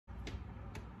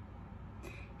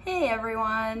Hey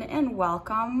everyone, and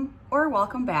welcome or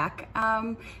welcome back.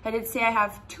 I did say I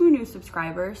have 2 new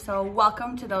subscribers, so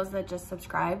welcome to those that just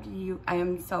subscribed. I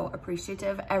am so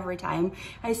appreciative every time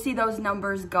I see those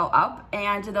numbers go up.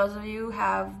 And to those of you who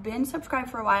have been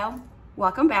subscribed for a while,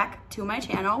 welcome back to my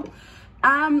channel.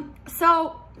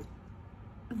 So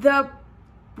the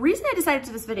reason I decided to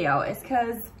do this video is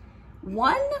because,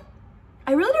 one,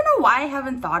 I really don't know why I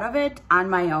haven't thought of it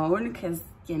on my own, because,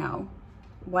 you know,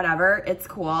 whatever, it's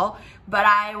cool, but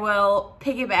I will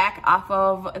piggyback off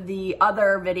of the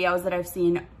other videos that I've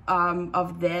seen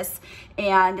of this.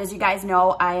 And as you guys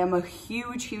know, I am a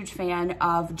huge fan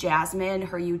of Jasmine.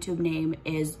 Her YouTube name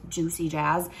is Juicy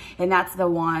Jazz, and that's the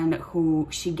one who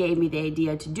she gave me the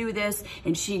idea to do this,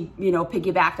 and she, you know,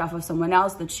 piggybacked off of someone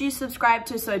else that she subscribed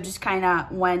to, so I just kind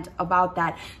of went about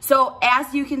that. So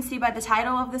as you can see by the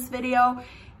title of this video,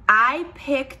 I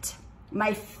picked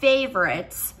my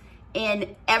favorites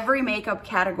in every makeup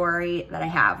category that I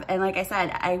have. And like I said,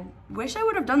 I wish I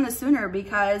would have done this sooner,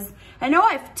 because I know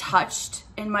I've touched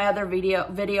in my other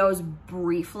videos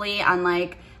briefly on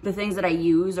like the things that I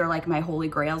use or like my holy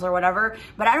grails or whatever,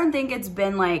 but I don't think it's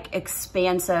been like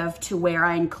expansive to where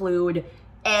I include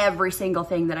every single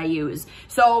thing that I use.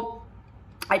 So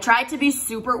I tried to be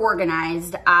super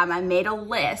organized. I made a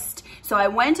list. So I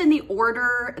went in the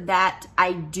order that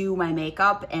I do my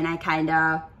makeup, and I kind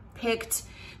of picked.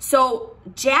 So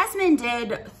Jasmine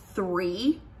did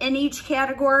 3 in each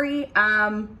category.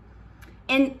 And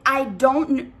I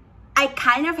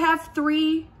kind of have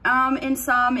 3 in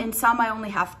some I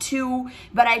only have 2,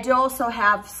 but I do also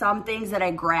have some things that I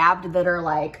grabbed that are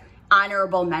like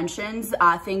honorable mentions,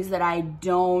 things that I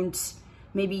don't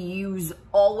maybe use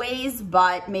always,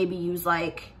 but maybe use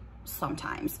like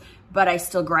sometimes, but I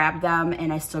still grab them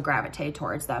and I still gravitate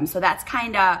towards them. So that's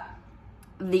kind of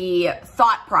the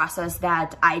thought process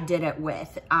that I did it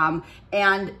with.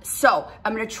 And so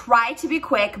I'm gonna try to be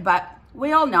quick, but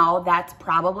we all know that's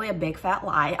probably a big fat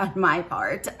lie on my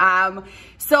part.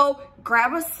 So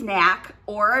grab a snack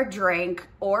or a drink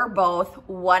or both,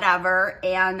 whatever,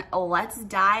 and let's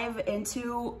dive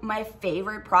into my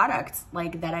favorite products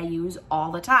like that I use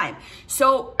all the time.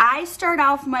 So I start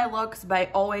off my looks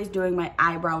by always doing my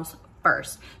eyebrows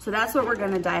first. So that's what we're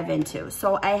gonna dive into.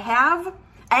 So I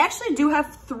actually do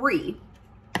have 3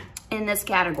 in this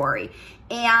category.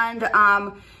 And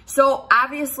so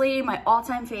obviously my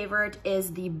all-time favorite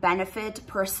is the Benefit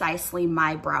Precisely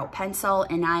My Brow Pencil,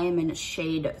 and I am in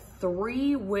shade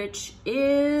 3, which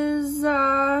is,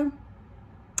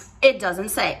 it doesn't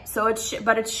say, so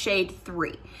but it's shade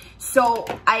 3. So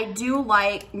I do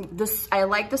like this, I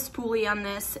like the spoolie on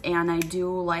this, and I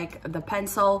do like the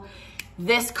pencil.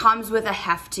 This comes with a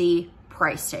hefty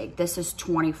price tag. This is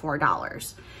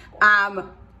 $24.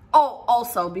 Oh,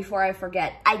 also, before I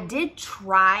forget, I did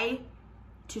try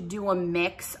to do a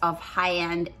mix of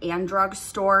high-end and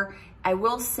drugstore. I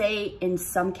will say in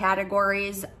some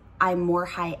categories, I'm more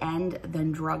high-end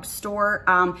than drugstore.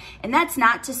 And that's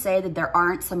not to say that there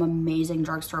aren't some amazing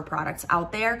drugstore products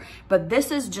out there, but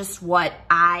this is just what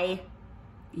I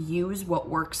use, what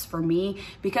works for me,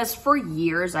 because for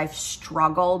years I've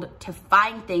struggled to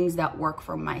find things that work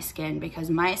for my skin, because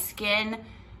my skin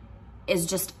is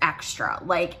just extra.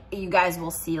 Like you guys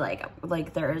will see, like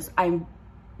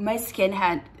my skin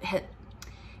had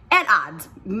at odds.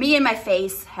 Me and my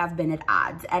face have been at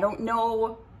odds. I don't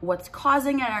know what's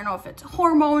causing it. I don't know if it's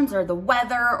hormones or the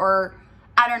weather, or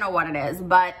I don't know what it is,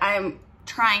 but I'm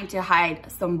trying to hide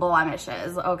some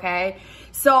blemishes, okay?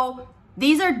 So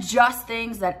these are just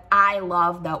things that I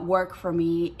love that work for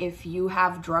me. If you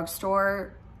have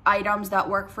drugstore items that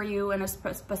work for you in a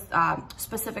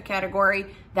specific category,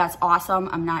 that's awesome.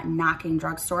 I'm not knocking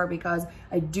drugstore, because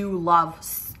I do love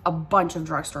a bunch of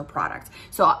drugstore products.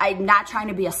 So I'm not trying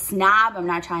to be a snob. I'm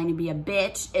not trying to be a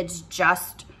bitch. It's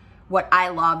just what I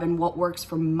love and what works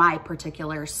for my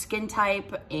particular skin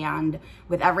type and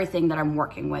with everything that I'm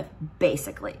working with,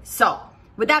 basically. So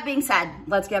with that being said,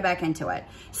 let's get back into it.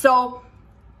 So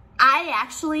I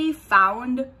actually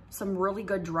found some really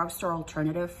good drugstore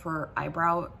alternative for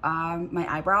my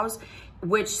eyebrows,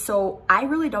 so I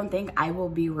really don't think I will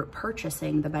be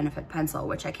repurchasing the Benefit pencil,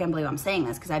 which I can't believe I'm saying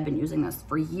this, because I've been using this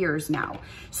for years now.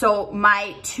 So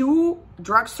my 2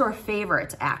 drugstore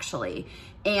favorites, actually,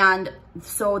 and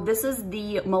so this is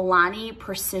the Milani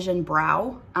Precision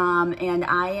Brow, and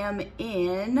I am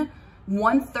in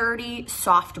 130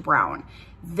 Soft Brown.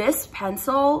 This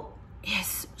pencil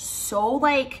is so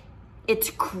like,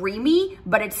 it's creamy,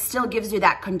 but it still gives you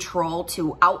that control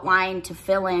to outline, to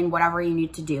fill in whatever you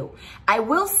need to do. I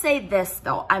will say this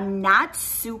though, I'm not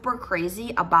super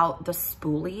crazy about the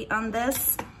spoolie on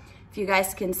this. if you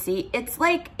guys can see, it's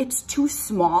like, it's too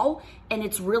small and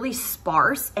it's really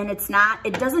sparse, and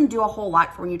it doesn't do a whole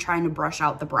lot for when you're trying to brush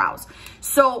out the brows.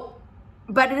 So,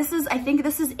 but this is, I think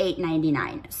this is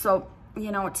 $8.99. So,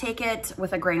 you know, take it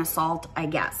with a grain of salt, I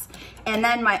guess. And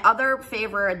then my other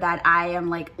favorite that I am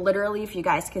like, literally, if you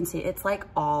guys can see, it's like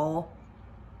all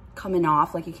coming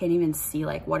off, like you can't even see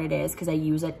like what it is because I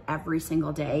use it every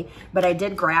single day, but I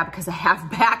did grab because I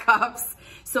have backups.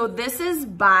 So this is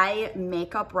by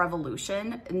Makeup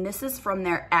Revolution, and this is from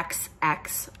their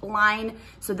XX line.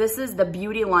 So this is the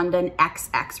Beauty London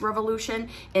XX Revolution,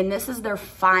 and this is their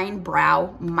Fine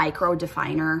Brow Micro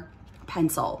Definer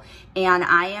pencil. And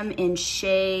I am in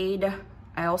shade,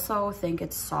 I also think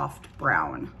it's soft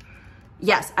brown.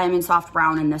 Yes, I'm in soft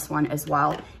brown in this one as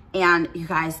well. And you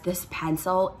guys, this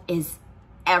pencil is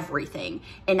everything.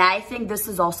 And I think this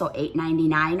is also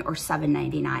 $8.99 or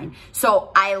 $7.99.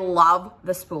 So I love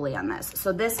the spoolie on this.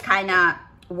 So this kind of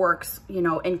works, you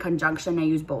know, in conjunction. I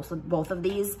use both of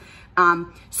these.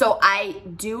 So I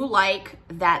do like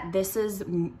that this is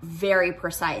very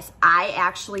precise. I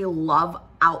actually love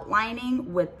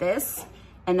outlining with this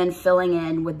and then filling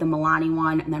in with the Milani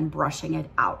one and then brushing it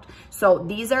out. So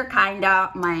these are kind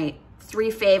of my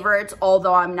 3 favorites,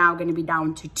 although I'm now going to be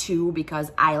down to 2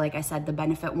 because like I said, the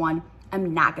Benefit one,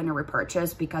 I'm not going to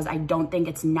repurchase because I don't think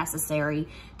it's necessary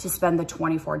to spend the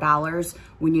 $24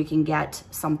 when you can get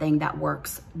something that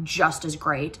works just as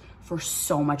great for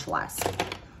so much less.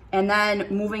 And then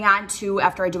moving on to,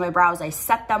 after I do my brows, I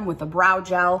set them with a brow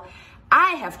gel.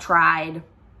 I have tried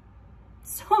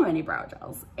so many brow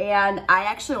gels, and I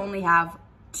actually only have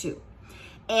 2.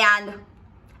 And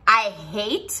I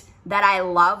hate that I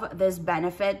love this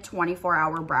Benefit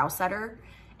 24-hour brow setter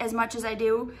as much as I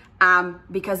do,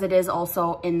 because it is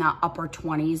also in the upper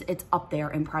 20s. It's up there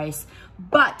in price,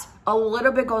 but a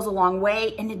little bit goes a long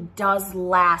way, and it does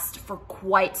last for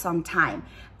quite some time.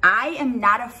 I am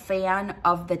not a fan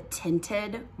of the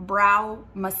tinted brow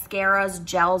mascaras,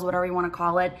 gels, whatever you want to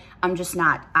call it. I'm just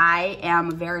not. I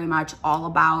am very much all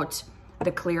about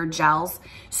the clear gels.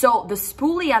 So the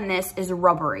spoolie on this is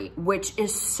rubbery, which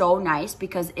is so nice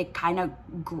because it kind of,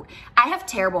 I have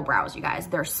terrible brows, you guys.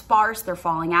 They're sparse, they're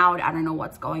falling out. I don't know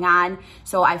what's going on.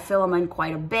 So I fill them in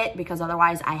quite a bit because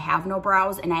otherwise I have no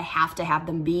brows, and I have to have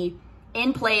them be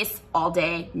in place all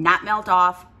day, not melt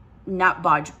off, not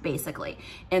budge, basically.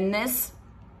 And this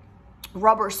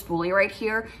rubber spoolie right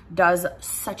here does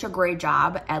such a great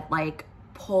job at like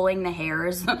pulling the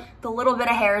hairs, the little bit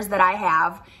of hairs that I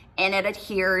have, and it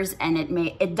adheres, and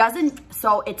it doesn't,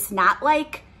 so it's not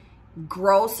like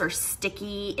gross or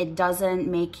sticky. It doesn't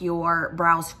make your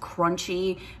brows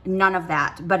crunchy, none of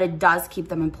that, but it does keep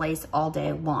them in place all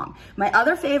day long. My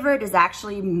other favorite is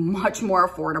actually much more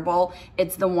affordable.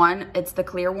 It's the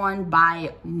clear one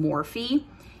by Morphe.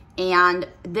 And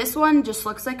this one just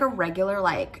looks like a regular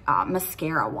like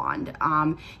mascara wand.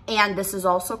 And this is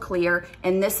also clear,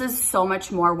 and this is so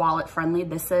much more wallet friendly.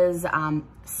 This is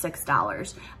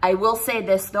 $6. I will say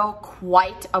this though,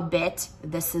 quite a bit,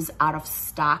 this is out of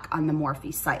stock on the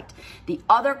Morphe site. The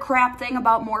other crap thing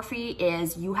about Morphe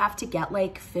is you have to get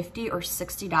like $50 or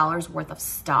 $60 worth of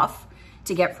stuff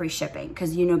to get free shipping,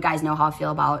 because you guys know how I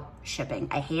feel about shipping.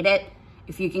 I hate it.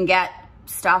 If you can get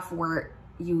stuff where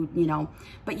you know,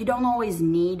 but you don't always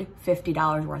need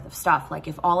 $50 worth of stuff. Like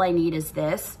if all I need is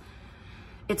this,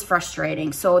 it's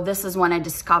frustrating. So this is when I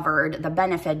discovered the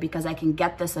Benefit, because I can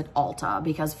get this at Ulta,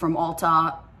 because from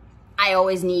Ulta, I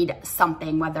always need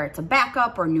something, whether it's a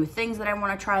backup or new things that I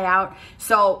want to try out.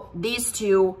 So these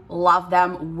two, love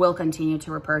them, will continue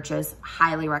to repurchase,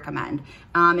 highly recommend.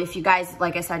 If you guys,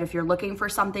 like I said, if you're looking for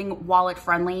something wallet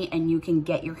friendly and you can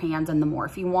get your hands on the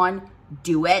Morphe one,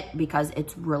 do it, because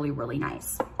it's really, really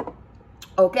nice.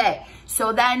 Okay,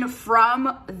 so then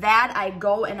from that, I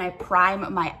go and I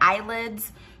prime my eyelids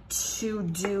to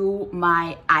do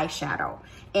my eyeshadow.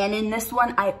 And in this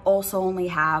one, I also only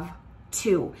have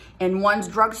 2. And one's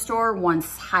drugstore, one's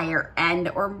higher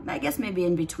end, or I guess maybe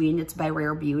in between. It's by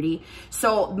Rare Beauty.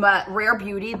 So but Rare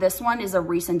Beauty, this one is a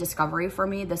recent discovery for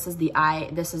me. This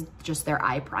is just their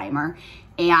eye primer.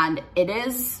 And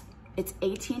it's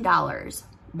 $18.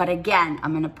 But again,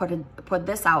 I'm gonna put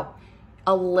this out.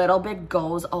 A little bit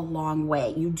goes a long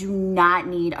way. You do not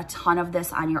need a ton of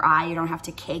this on your eye. You don't have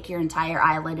to cake your entire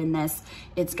eyelid in this.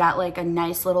 It's got like a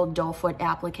nice little doe foot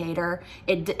applicator.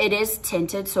 It is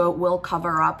tinted, so it will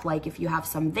cover up, like if you have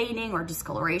some veining or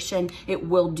discoloration, it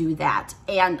will do that.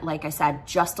 And like I said,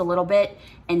 just a little bit,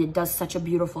 and it does such a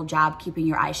beautiful job keeping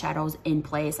your eyeshadows in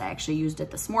place. I actually used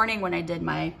it this morning when I did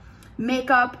my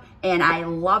makeup, and I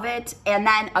love it. And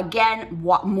then again,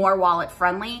 more wallet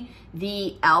friendly, the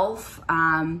e.l.f.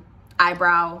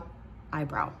 eyebrow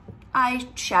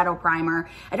eyeshadow primer.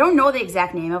 I don't know the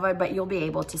exact name of it, but you'll be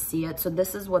able to see it. So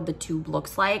this is what the tube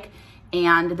looks like.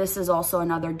 And this is also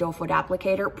another doe foot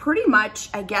applicator. Pretty much,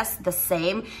 I guess, the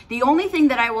same. The only thing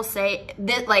that I will say,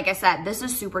 that, like I said, this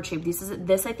is super cheap.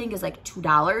 This I think is like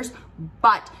 $2,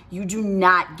 but you do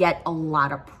not get a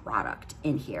lot of product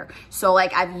in here. So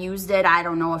like I've used it, I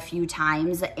don't know, a few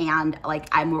times, and like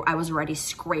I was already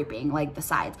scraping like the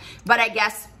sides. But I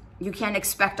guess you can't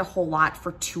expect a whole lot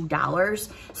for $2.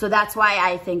 So that's why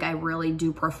I think I really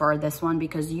do prefer this one,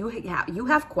 because you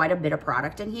have quite a bit of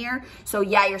product in here. So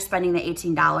yeah, you're spending the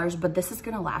 $18, but this is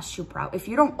gonna last you if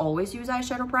you don't always use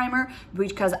eyeshadow primer,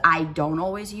 because I don't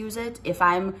always use it. If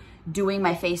I'm doing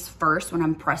my face first when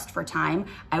I'm pressed for time,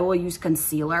 I will use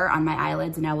concealer on my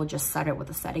eyelids and I will just set it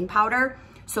with a setting powder.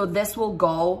 So this will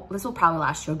probably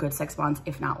last you a good 6 months,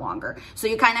 if not longer. So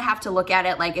you kind of have to look at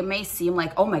it like, it may seem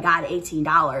like, oh my God,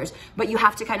 $18, but you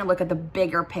have to kind of look at the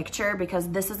bigger picture, because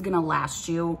this is gonna last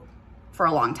you for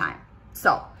a long time.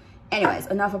 So anyways,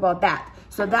 enough about that.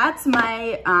 So that's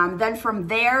my, then from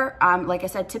there, like I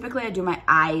said, typically I do my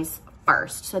eyes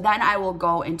first. So then I will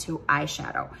go into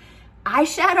eyeshadow.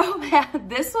 Eyeshadow,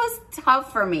 this was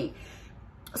tough for me.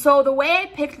 So the way I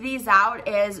picked these out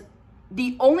is,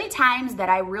 the only times that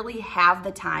I really have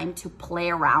the time to play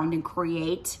around and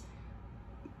create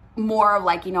more of,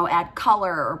 like, you know, add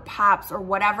color or pops or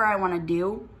whatever I want to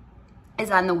do is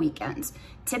on the weekends.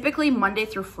 Typically Monday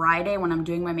through Friday, when I'm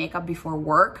doing my makeup before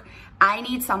work, I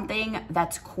need something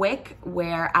that's quick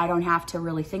where I don't have to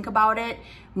really think about it.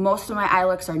 Most of my eye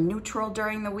looks are neutral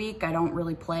during the week. I don't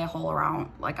really play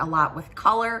a lot with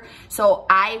color. So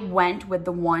I went with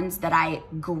the ones that I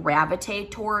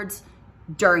gravitate towards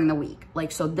during the week. Like,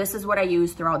 so this is what I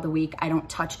use throughout the week. I don't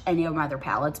touch any of my other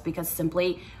palettes because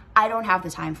simply I don't have the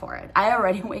time for it. I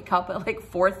already wake up at like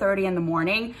 4:30 in the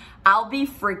morning. I'll be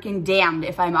freaking damned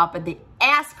if I'm up at the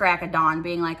ass crack of dawn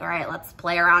being like, all right, let's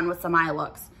play around with some eye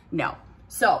looks. No.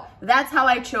 So that's how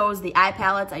I chose the eye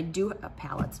palettes. I do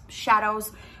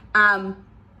shadows. I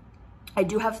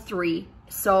do have 3.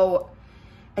 So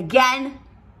again,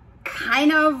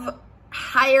 kind of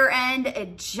higher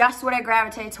end, just what I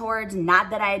gravitate towards. Not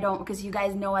that I don't, because you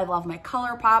guys know I love my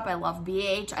Colourpop, I love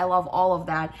BH, I love all of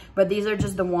that, but these are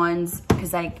just the ones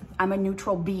because I'm a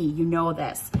neutral B, you know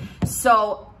this.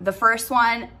 So the first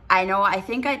one, I know I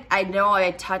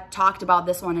talked about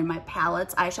this one in my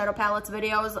eyeshadow palettes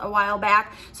videos a while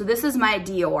back. So this is my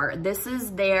Dior. This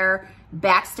is their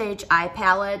Backstage eye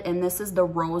palette, and this is the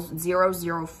Rose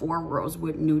 004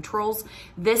 Rosewood Neutrals.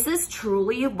 This is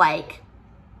truly like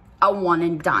a one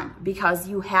and done, because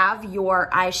you have your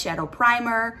eyeshadow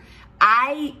primer.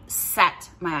 I set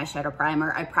my eyeshadow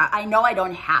primer. I know I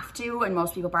don't have to, and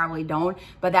most people probably don't,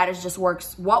 but that is just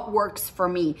what works for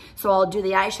me. So I'll do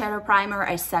the eyeshadow primer.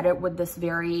 I set it with this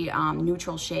very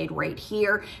neutral shade right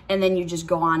here, and then you just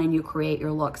go on and you create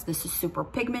your looks. This is super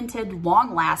pigmented,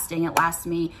 long lasting. It lasts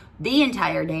me the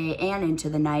entire day and into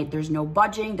the night. There's no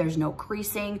budging, there's no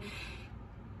creasing.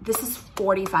 This is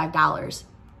 $45.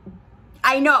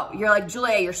 I know, you're like,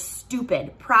 Julia, you're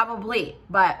stupid. Probably,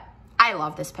 but I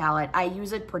love this palette. I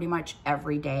use it pretty much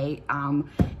every day.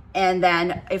 And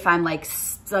then if I'm like,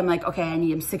 okay,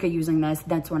 I'm sick of using this,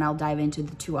 that's when I'll dive into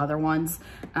the 2 other ones.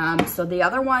 So the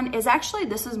other one is actually,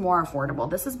 this is more affordable.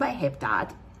 This is by Hip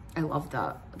Dot. I love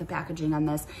the packaging on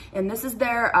this. And this is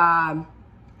their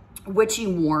Witchy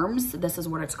Warms. This is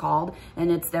what it's called.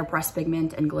 And it's their Pressed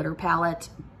Pigment and Glitter palette.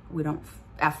 We don't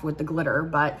F with the glitter,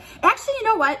 but actually, you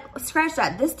know what? Scratch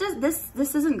that.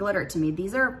 This isn't glitter to me.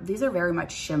 These are very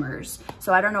much shimmers.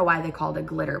 So I don't know why they called it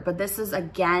glitter, but this is,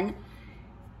 again,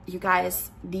 you guys,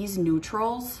 these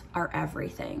neutrals are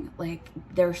everything. Like,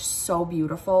 they're so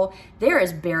beautiful. There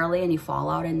is barely any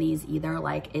fallout in these either.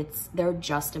 Like, they're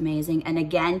just amazing. And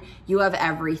again, you have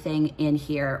everything in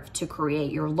here to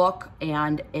create your look,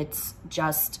 and it's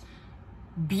just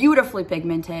beautifully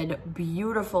pigmented,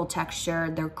 beautiful texture.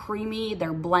 They're creamy,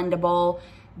 they're blendable,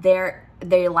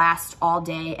 they last all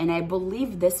day. And I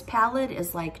believe this palette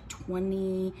is like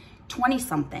 20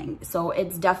 something. So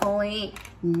it's definitely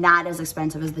not as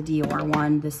expensive as the Dior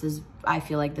one. I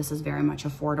feel like this is very much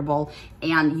affordable,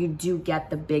 and you do get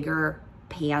the bigger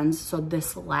pans. So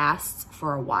this lasts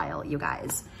for a while, you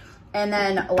guys. And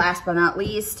then last but not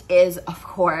least is, of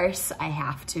course, I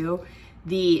have to,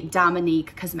 the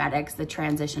Dominique Cosmetics, the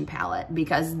Transition Palette,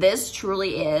 because this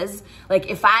truly is,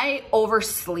 like, if I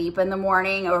oversleep in the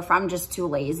morning, or if I'm just too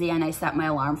lazy and I set my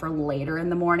alarm for later in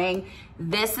the morning,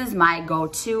 this is my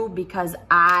go-to, because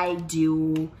I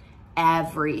do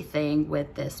everything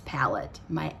with this palette.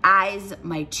 My eyes,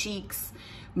 my cheeks,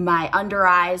 my under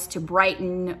eyes to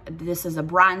brighten. This is a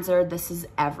bronzer. This is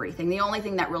everything. The only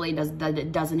thing that really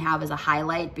doesn't have is a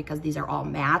highlight because these are all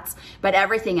mattes, but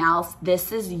everything else,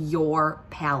 this is your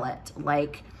palette.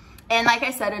 And like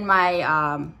I said in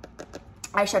my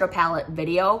eyeshadow palette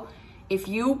video, if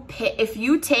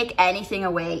you take anything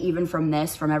away, even from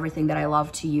this, from everything that I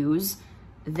love to use,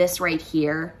 this right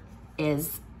here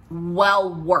is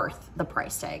well worth the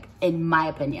price tag, in my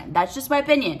opinion. That's just my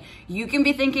opinion. You can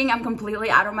be thinking I'm completely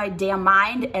out of my damn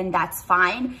mind, and that's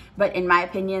fine. But in my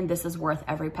opinion, this is worth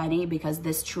every penny because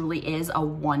this truly is a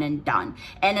one and done.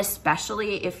 And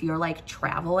especially if you're like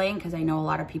traveling, because I know a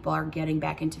lot of people are getting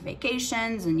back into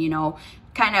vacations and, you know,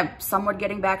 kind of somewhat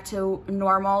getting back to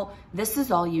normal. This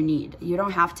is all you need. You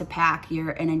don't have to pack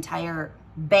an entire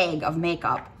bag of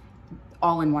makeup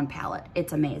all in one palette.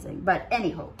 It's amazing. But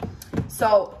anywho,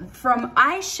 so from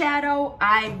eyeshadow,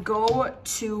 I go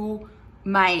to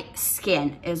my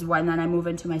skin is when then I move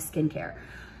into my skincare,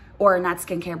 or not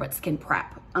skincare, but skin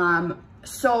prep.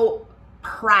 So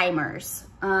primers,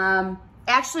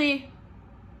 actually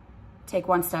take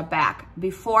one step back.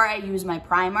 Before I use my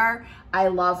primer, I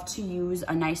love to use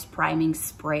a nice priming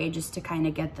spray just to kind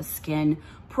of get the skin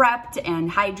prepped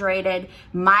and hydrated.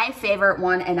 My favorite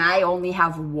one, and I only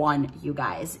have one, you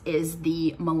guys, is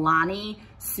the Milani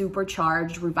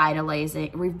Supercharged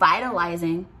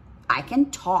Revitalizing, I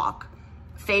can talk,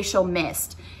 facial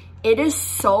mist. It is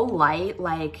so light,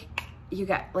 like, you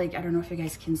got, like, I don't know if you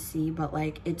guys can see, but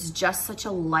like, it's just such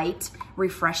a light,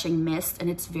 refreshing mist, and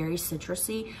it's very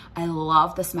citrusy. I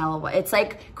love the smell of it. It's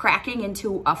like cracking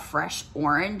into a fresh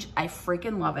orange. I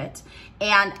freaking love it.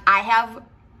 And I have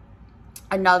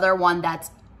another one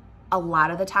that's a lot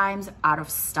of the times out of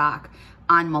stock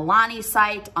on Milani's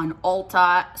site, on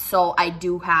Ulta. So I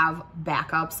do have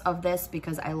backups of this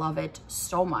because I love it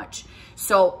so much.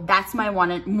 So that's my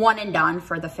one and done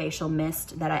for the facial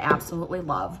mist that I absolutely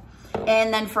love.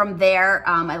 And then from there,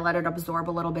 I let it absorb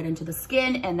a little bit into the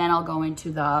skin, and then I'll go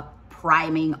into the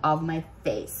priming of my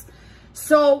face.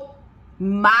 So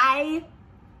my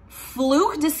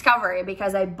fluke discovery,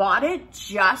 because I bought it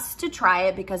just to try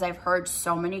it because I've heard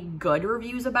so many good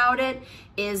reviews about it,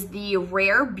 is the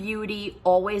Rare Beauty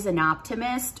Always an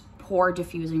Optimist Pore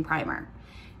Diffusing Primer.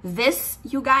 This,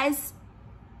 you guys,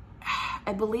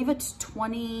 I believe it's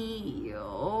 $25,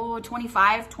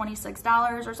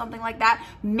 $26 or something like that.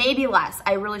 Maybe less.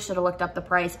 I really should have looked up the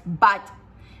price, but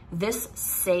this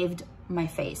saved my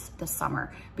face this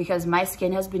summer because my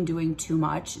skin has been doing too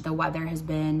much. The weather has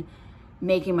been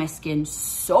making my skin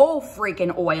so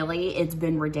freaking oily. It's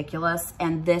been ridiculous.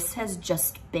 And this has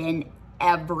just been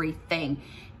everything.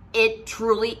 It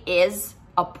truly is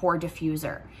a pore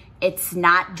diffuser. It's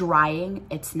not drying,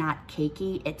 it's not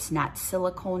cakey, it's not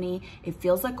silicone-y. It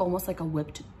feels like almost like a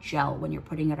whipped gel when you're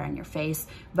putting it on your face,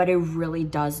 but it really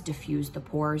does diffuse the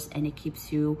pores, and it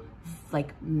keeps you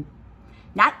like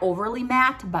not overly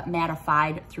matte, but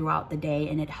mattified throughout the day,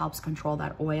 and it helps control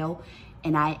that oil.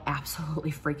 And I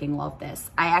absolutely freaking love this.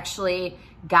 I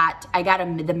got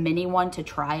the mini one to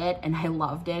try it, and I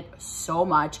loved it so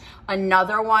much.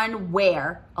 Another one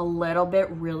where a little bit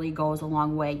really goes a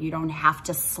long way. You don't have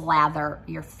to slather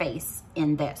your face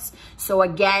in this. So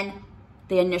again,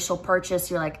 the initial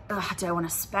purchase, you're like, ugh, do I want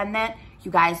to spend that?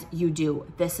 You guys, you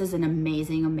do. This is an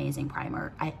amazing, amazing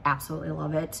primer. I absolutely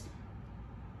love it.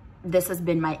 This has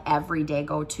been my everyday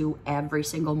go-to every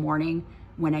single morning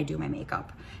when I do my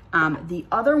makeup. The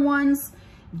other ones,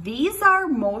 these are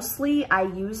mostly, I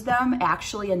use them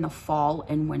actually in the fall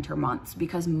and winter months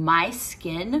because my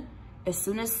skin, as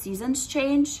soon as seasons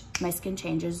change, my skin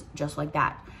changes just like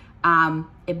that.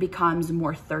 It becomes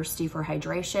more thirsty for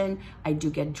hydration. I do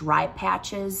get dry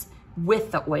patches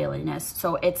with the oiliness.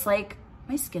 So it's like,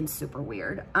 my skin's super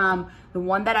weird. The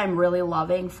one that I'm really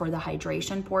loving for the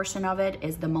hydration portion of it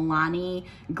is the Milani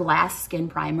Glass Skin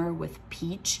Primer with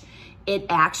Peach. It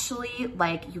actually,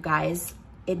 like, you guys,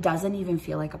 it doesn't even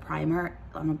feel like a primer.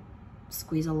 I'm gonna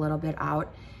squeeze a little bit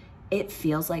out. It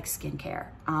feels like skincare.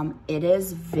 It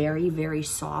is very, very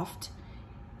soft,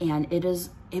 and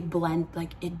it blends,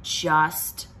 like,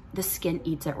 the skin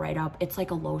eats it right up. It's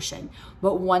like a lotion.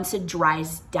 But once it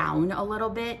dries down a little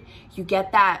bit, you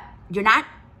get that, you're not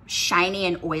shiny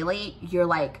and oily, you're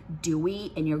like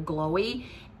dewy and you're glowy,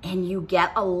 and you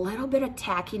get a little bit of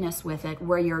tackiness with it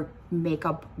where your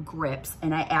makeup grips.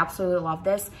 And I absolutely love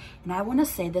this. And I want to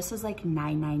say this is like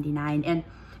 $9.99, and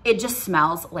it just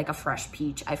smells like a fresh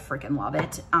peach. I freaking love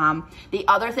it. The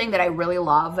other thing that I really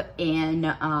love in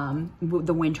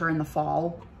the winter and the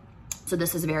fall, so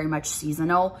this is very much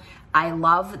seasonal, I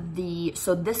love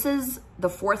so this is the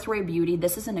Fourth Ray Beauty.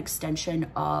 This is an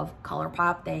extension of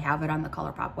Colourpop. They have it on the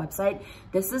Colourpop website.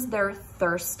 This is their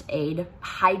Thirst Aid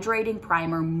Hydrating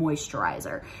Primer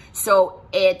Moisturizer. So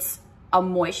it's a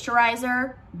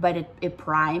moisturizer, but it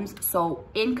primes. So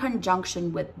in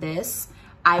conjunction with this,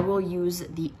 I will use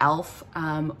the e.l.f.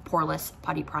 Poreless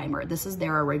Putty Primer. This is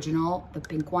their original, the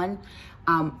pink one.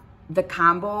 The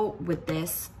combo with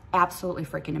this, absolutely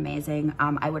freaking amazing.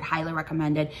 I would highly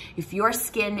recommend it. If your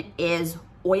skin is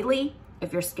oily,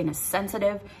 if your skin is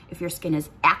sensitive, if your skin is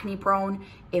acne prone,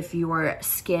 if your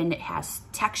skin has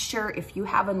texture, if you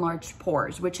have enlarged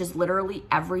pores, which is literally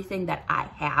everything that I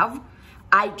have,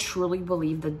 I truly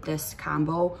believe that this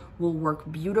combo will work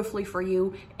beautifully for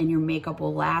you and your makeup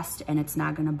will last and it's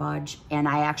not gonna budge. And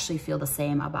I actually feel the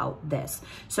same about this.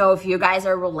 So if you guys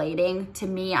are relating to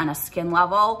me on a skin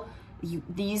level,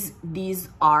 these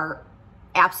are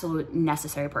absolute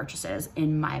necessary purchases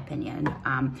in my opinion.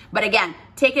 But again,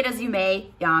 take it as you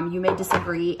may. You may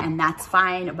disagree and that's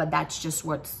fine, but that's just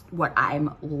what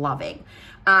I'm loving.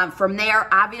 From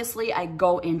there, obviously I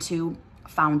go into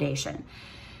foundation.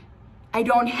 I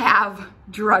don't have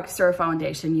drugstore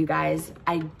foundation, you guys.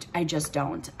 I just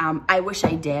don't. I wish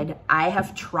I did. I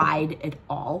have tried it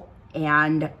all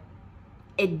and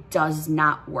it does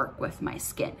not work with my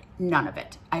skin. None of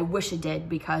it. I wish it did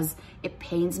because it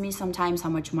pains me sometimes how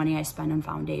much money I spend on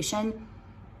foundation.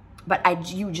 But I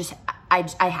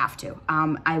have to.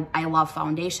 I love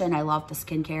foundation. I love the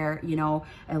skincare, you know,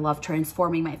 I love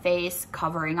transforming my face,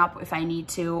 covering up if I need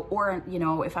to, or, you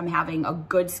know, if I'm having a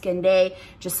good skin day,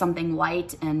 just something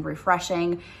light and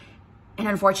refreshing. And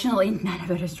unfortunately, none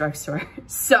of it is drugstore.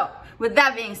 So with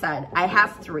that being said, I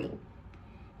have 3.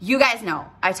 You guys know,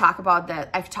 I've talked about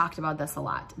this a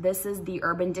lot. This is the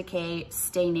Urban Decay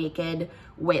Stay Naked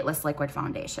Weightless Liquid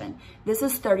Foundation. This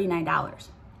is $39.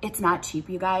 It's not cheap,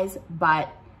 you guys, but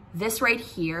this right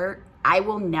here, I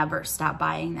will never stop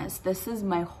buying this. This is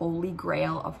my holy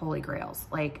grail of holy grails.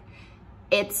 Like,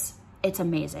 it's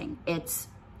amazing. It's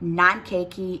not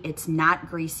cakey, it's not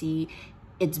greasy,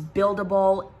 it's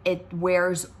buildable, it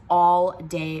wears all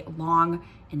day long.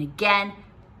 And again,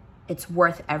 it's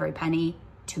worth every penny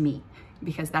to me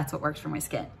because that's what works for my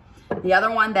skin. The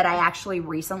other one that I actually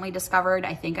recently discovered,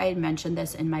 I think I had mentioned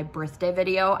this in my birthday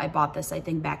video. I bought this, I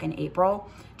think, back in April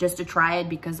just to try it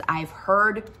because I've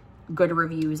heard good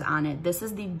reviews on it. This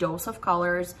is the Dose of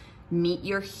Colors Meet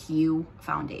Your Hue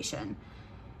Foundation.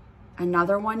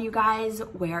 Another one, you guys,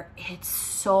 where it's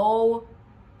so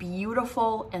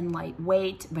beautiful and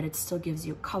lightweight, but it still gives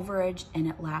you coverage and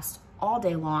it lasts all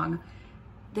day long.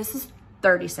 This is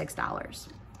 $36.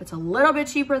 It's a little bit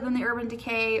cheaper than the Urban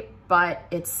Decay, but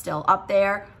it's still up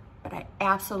there. But I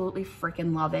absolutely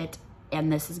freaking love it.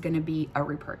 And this is gonna be a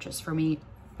repurchase for me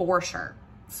for sure.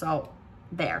 So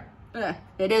there,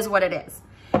 it is what it is.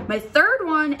 My third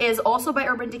one is also by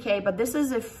Urban Decay, but this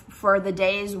is for the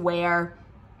days where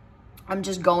I'm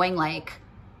just going like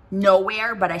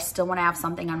nowhere, but I still wanna have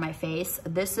something on my face.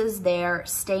 This is their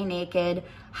Stay Naked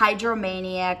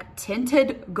Hydromaniac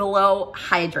Tinted Glow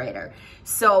Hydrator.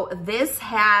 So this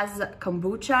has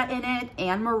kombucha in it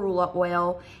and marula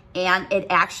oil, and it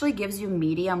actually gives you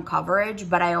medium coverage,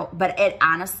 but it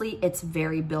honestly, it's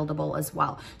very buildable as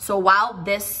well. So while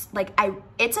this,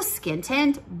 it's a skin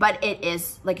tint, but it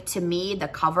is, like, to me, the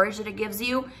coverage that it gives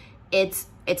you, it's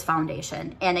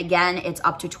foundation. And again, it's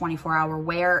up to 24-hour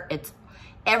wear. It's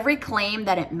every claim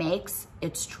that it makes,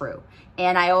 it's true.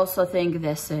 And I also think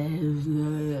this is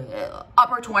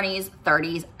upper 20s,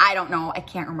 30s. I don't know, I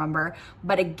can't remember.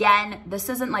 But again, this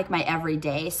isn't like my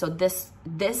everyday. So this,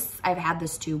 I've had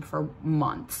this tube for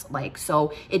months.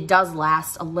 So it does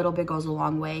last, a little bit goes a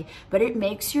long way, but it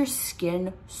makes your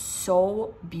skin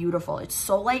so beautiful. It's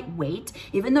so lightweight.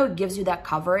 Even though it gives you that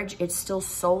coverage, it's still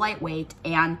so lightweight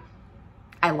and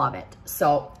I love it.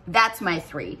 So that's my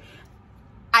 3.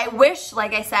 I wish,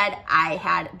 like I said, I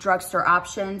had drugstore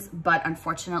options, but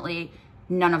unfortunately,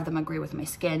 none of them agree with my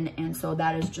skin. And so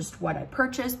that is just what I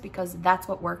purchased because that's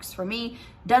what works for me.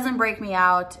 Doesn't break me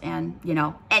out. And, you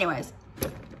know, anyways,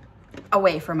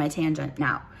 away from my tangent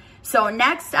now. So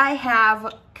next I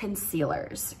have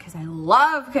concealers because I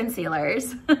love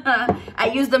concealers.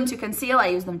 I use them to conceal. I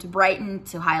use them to brighten,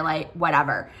 to highlight,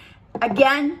 whatever.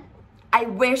 Again, I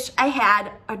wish I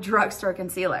had a drugstore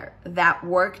concealer that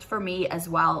worked for me as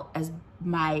well as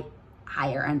my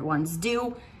higher end ones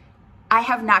do. I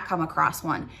have not come across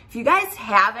one. If you guys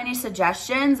have any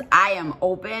suggestions, I am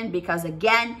open because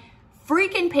again,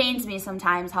 freaking pains me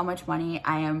sometimes how much money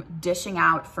I am dishing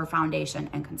out for foundation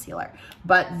and concealer.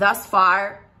 But thus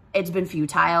far, it's been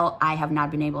futile. I have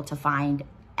not been able to find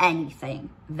anything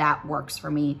that works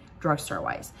for me drugstore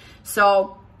wise.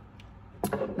 So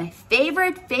my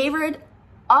favorite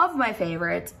of my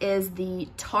favorites is the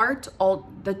Tarte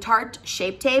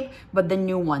Shape Tape, but the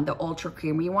new one, the ultra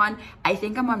creamy one. I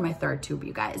think I'm on my third tube,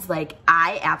 you guys. Like,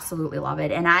 I absolutely love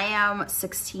it. And I am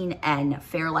 16N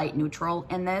Fair Light Neutral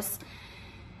in this.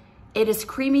 It is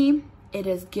creamy.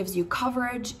 It gives you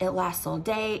coverage. It lasts all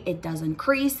day. It doesn't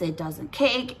crease. It doesn't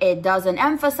cake. It doesn't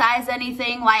emphasize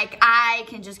anything. Like, I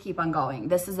can just keep on going.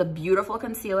 This is a beautiful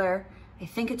concealer. I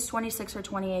think it's $26 or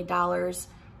 $28.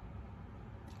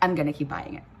 I'm gonna keep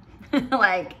buying it.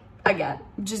 Like, again,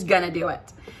 I'm just gonna do it.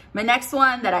 My next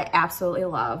one that I absolutely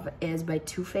love is by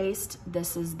Too Faced.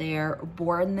 This is their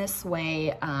Born This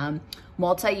Way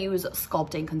multi-use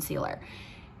sculpting concealer.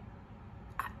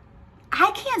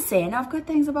 I can't say enough good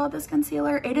things about this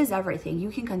concealer. It is everything. You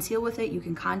can conceal with it, you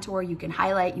can contour, you can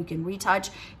highlight, you can retouch.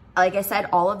 Like I said,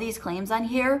 all of these claims on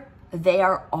here, they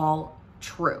are all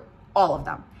true, all of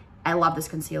them. I love this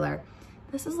concealer.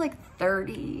 This is like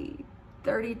 30,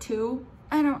 32,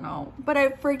 I don't know, but I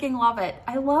freaking love it.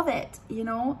 I love it, you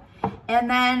know? And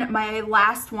then my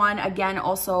last one, again,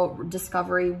 also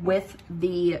Discovery with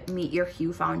the Meet Your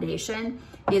Hue foundation,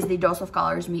 is the Dose of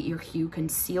Colors Meet Your Hue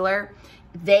concealer.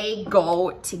 They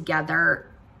go together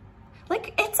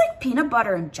like, it's like peanut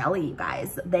butter and jelly, you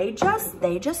guys. They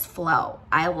just flow.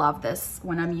 I love this.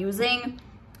 When I'm using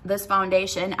this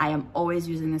foundation, I am always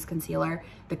using this concealer.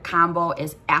 The combo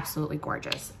is absolutely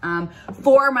gorgeous. I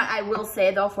will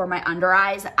say though, for my under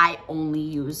eyes, I only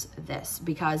use this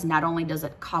because not only does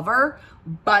it cover,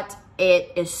 but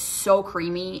it is so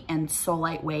creamy and so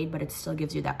lightweight, but it still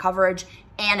gives you that coverage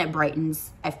and it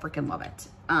brightens. I freaking love it.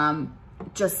 I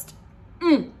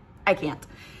can't.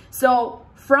 So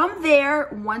from there,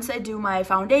 once I do my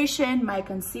foundation, my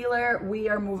concealer, we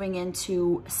are moving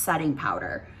into setting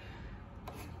powder.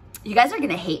 You guys are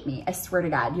gonna hate me, I swear to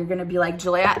God. You're gonna be like,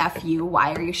 Julia, F you,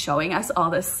 why are you showing us all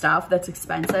this stuff that's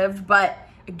expensive? But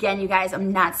again, you guys,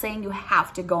 I'm not saying you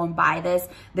have to go and buy this.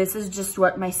 This is just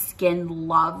what my skin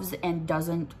loves and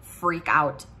doesn't freak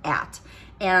out at.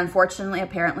 And unfortunately,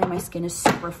 apparently my skin is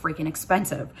super freaking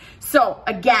expensive. So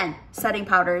again, setting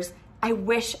powders, I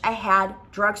wish I had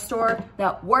drugstore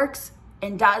that works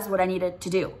and does what I need it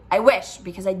to do. I wish,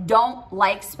 because I don't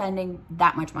like spending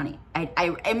that much money.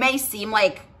 It may seem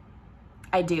like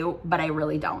I do, but I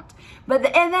really don't. And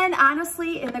then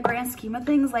honestly, in the grand scheme of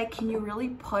things, like, can you really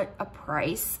put a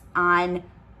price on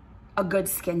a good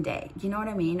skin day? You know what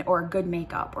I mean? Or good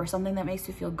makeup or something that makes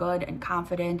you feel good and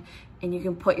confident and you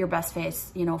can put your best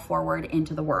face, you know, forward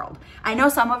into the world. I know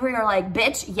some of you are like,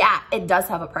 bitch, yeah, it does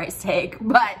have a price tag,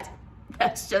 but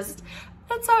that's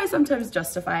how I sometimes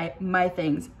justify my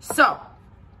things. So,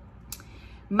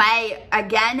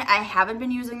 again, I haven't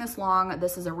been using this long.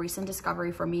 This is a recent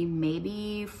discovery for me,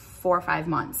 maybe 4 or 5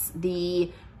 months.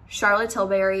 The Charlotte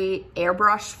Tilbury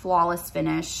Airbrush Flawless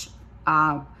Finish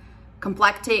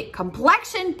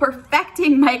Complexion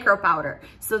Perfecting Micro Powder.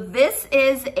 So this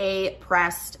is a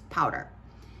pressed powder.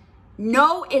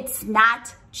 No, it's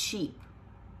not cheap.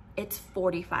 It's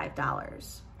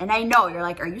 $45. And I know you're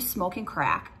like, are you smoking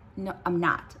crack? No, I'm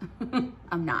not.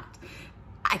 I'm not.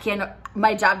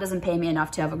 My job doesn't pay me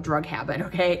enough to have a drug habit,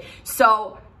 okay?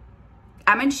 So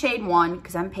I'm in shade 1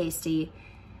 because I'm pasty.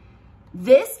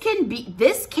 This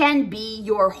can be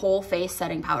your whole face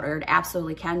setting powder. It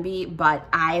absolutely can be, but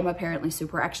I am apparently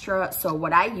super extra. So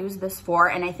what I use this for,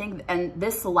 and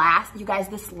this lasts, you guys,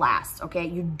 this lasts, okay?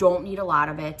 You don't need a lot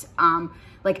of it.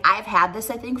 Like I've had this,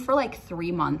 I think for like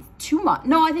 3 months, 2 months.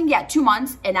 No, I think, yeah, 2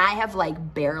 months. And I have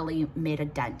like barely made a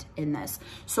dent in this.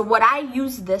 So what I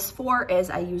use this for is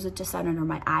I use it to set under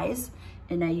my eyes.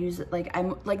 And I use it like,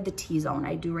 I'm like the T-zone.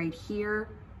 I do right here,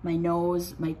 my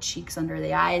nose, my cheeks under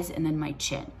the eyes, and then my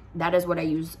chin. That is what I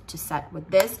use to set with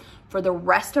this. For the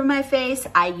rest of my face,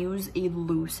 I use a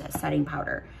loose setting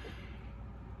powder.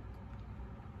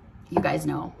 You guys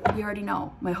know, you already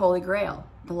know, my holy grail,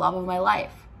 the love of my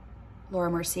life. Laura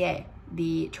Mercier,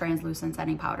 the translucent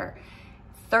setting powder.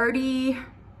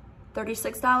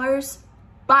 $36.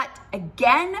 But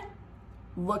again,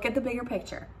 look at the bigger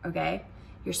picture, okay?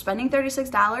 You're spending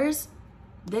 $36.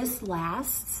 This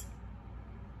lasts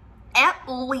at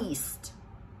least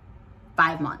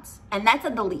 5 months. And that's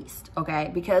at the least,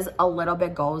 okay? Because a little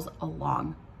bit goes a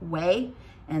long way.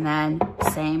 And then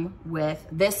same with,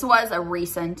 this was a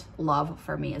recent love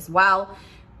for me as well.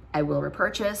 I will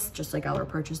repurchase, just like I'll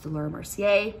repurchase the Laura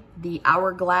Mercier, the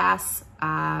Hourglass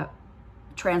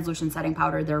translucent setting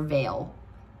powder, their Veil.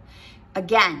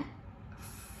 Again,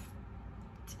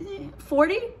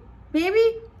 40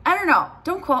 maybe? I don't know.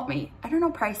 Don't quote me. I don't know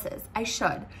prices. I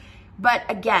should. But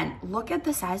again, look at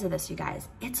the size of this, you guys.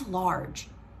 It's large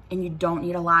and you don't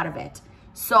need a lot of it.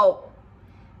 So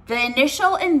the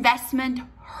initial investment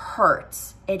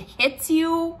hurts. It hits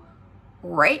you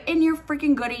right in your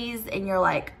freaking goodies and you're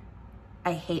like,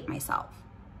 I hate myself.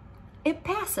 It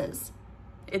passes.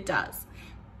 It does.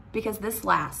 Because this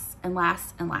lasts and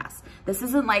lasts and lasts. This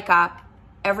isn't like a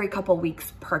every couple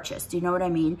weeks purchase. Do you know what I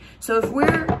mean? So if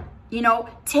we're, you know,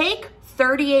 take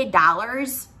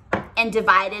 $38 and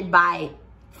divide it by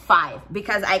 5,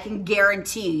 because I can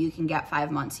guarantee you can get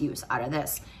 5 months use out of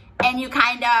this. And you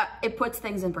kind of, it puts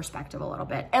things in perspective a little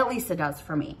bit. At least it does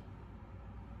for me.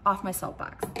 Off my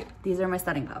soapbox. These are my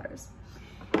setting powders.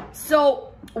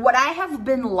 So what I have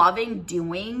been loving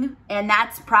doing, and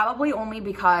that's probably only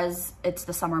because it's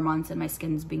the summer months and my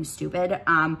skin's being stupid.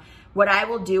 What I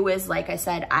will do is, like I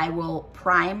said, I will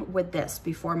prime with this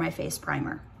before my face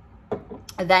primer.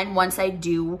 And then once I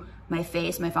do my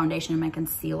face, my foundation, and my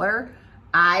concealer,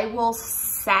 I will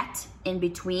set in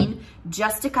between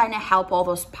just to kind of help all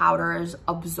those powders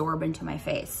absorb into my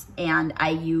face. And I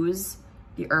use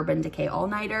the Urban Decay All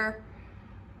Nighter.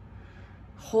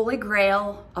 Holy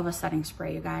grail of a setting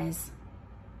spray, you guys.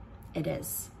 It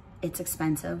is. It's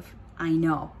expensive, I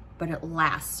know, but it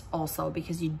lasts also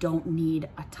because you don't need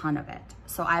a ton of it.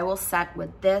 So I will set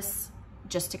with this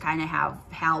just to kind of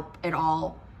help it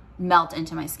all melt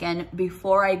into my skin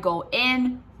before I go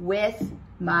in with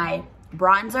my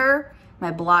bronzer,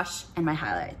 my blush, and my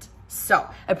highlight. So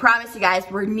I promise you guys,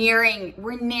 we're nearing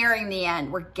the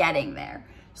end. We're getting there.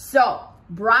 So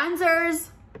bronzers,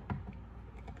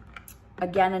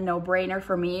 again, a no-brainer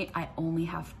for me. I only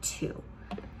have 2.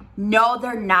 No,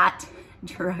 they're not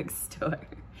drugstore.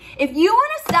 If you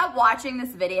want to stop watching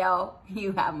this video,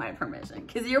 you have my permission,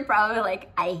 because you're probably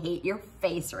like, I hate your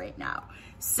face right now.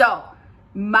 So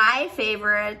my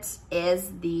favorite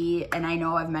is the, and I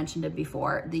know I've mentioned it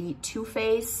before, the Too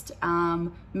Faced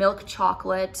Milk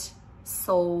Chocolate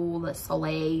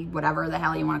Soleil, whatever the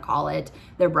hell you want to call it,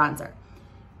 their bronzer.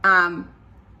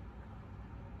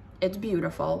 It's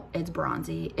beautiful, it's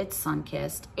bronzy, it's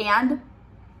sun-kissed, and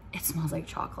it smells like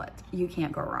chocolate. You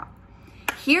can't go wrong.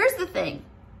 Here's the thing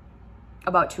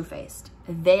about Too Faced.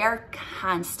 They are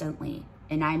constantly,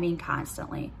 and I mean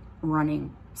constantly,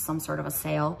 running some sort of a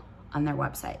sale on their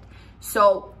website.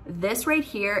 So this right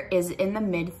here is in the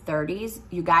mid-30s.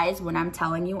 You guys, when I'm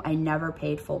telling you I never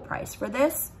paid full price for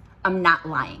this, I'm not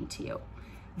lying to you.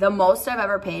 The most I've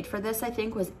ever paid for this, I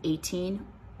think, was $18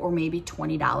 or maybe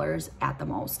 $20 at the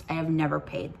most. I have never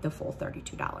paid the full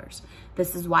 $32.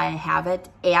 This is why I have it.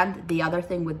 And the other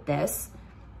thing with this,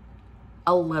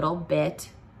 a little bit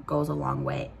goes a long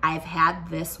way. I've had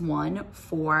this one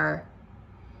for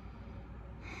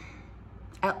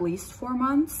at least 4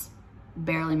 months,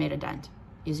 barely made a dent.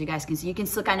 As you guys can see, you can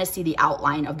still kind of see the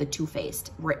outline of the Too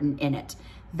Faced written in it.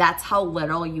 That's how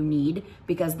little you need,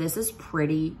 because this is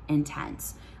pretty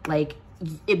intense. Like,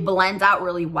 it blends out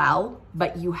really well,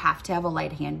 but you have to have a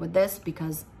light hand with this,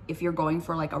 because if you're going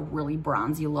for like a really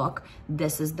bronzy look,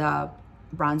 this is the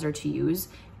bronzer to use,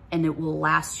 and it will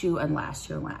last you and last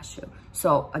you and last you.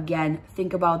 So again,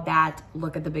 think about that.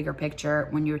 Look at the bigger picture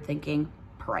when you're thinking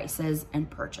prices and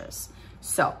purchase.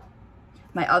 So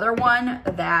my other one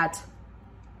that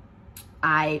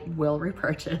I will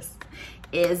repurchase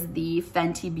is the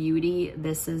Fenty Beauty.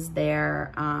 This is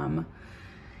their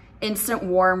Instant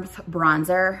Warmth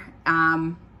Bronzer.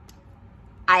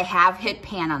 I have hit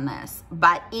pan on this,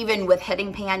 but even with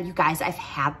hitting pan, you guys, I've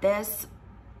had this.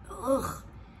 Ugh.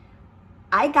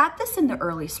 I got this in the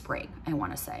early spring, I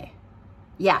wanna say.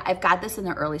 Yeah, I've got this in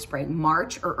the early spring,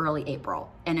 March or early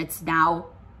April, and it's now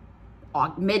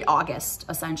mid-August,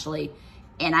 essentially,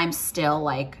 and I'm still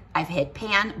like, I've hit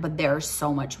pan, but there's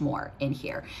so much more in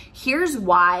here. Here's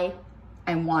why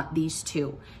I want these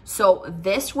two. So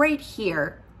this right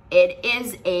here, it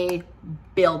is a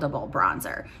buildable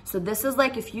bronzer. So this is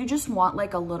like, if you just want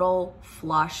like a little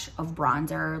flush of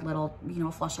bronzer, little, you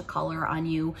know, flush of color on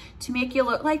you to make you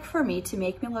look, like for me, to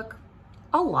make me look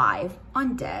alive,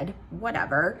 undead,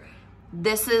 whatever.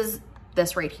 This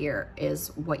right here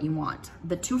is what you want.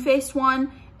 The Too Faced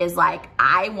one is like,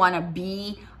 I want to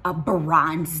be a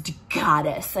bronzed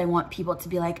goddess. I want people to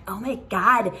be like, oh my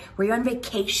God, were you on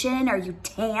vacation? Are you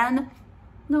tan?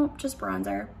 Nope, just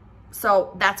bronzer.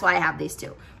 So that's why I have these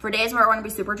two. For days where I want to be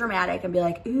super dramatic and be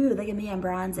like, ooh, look at me, I'm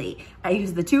bronzy, I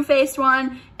use the Too Faced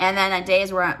one. And then on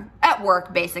days where I'm at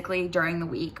work, basically during the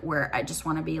week, where I just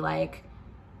want to be like,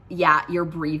 yeah, you're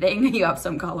breathing, you have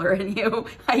some color in you,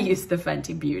 I use the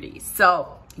Fenty Beauty.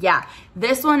 So yeah,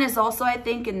 this one is also, I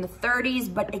think, in the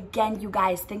 30s. But again, you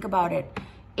guys, think about it.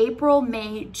 April,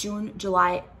 May, June,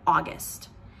 July, August.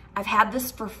 I've had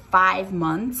this for 5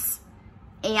 months.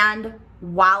 And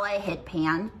while I hit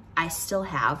pan, I still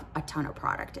have a ton of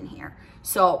product in here.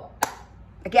 So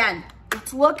again,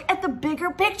 let's look at the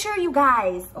bigger picture, you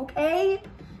guys, okay?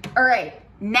 All right,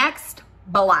 next,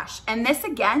 blush. And this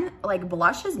again, like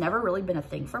blush has never really been a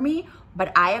thing for me,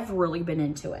 but I have really been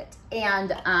into it.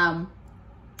 And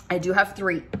I do have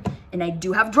 3. And I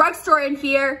do have drugstore in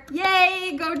here.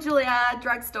 Yay, go Julia,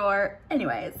 drugstore.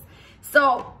 Anyways,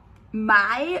 so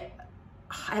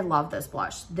I love this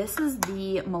blush. This is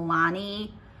the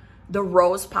Milani, the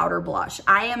Rose Powder Blush.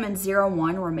 I am in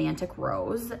 01 Romantic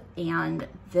Rose, and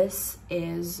this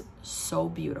is so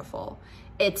beautiful.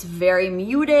 It's very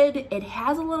muted. It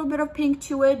has a little bit of pink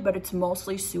to it, but it's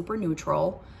mostly super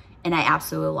neutral, and I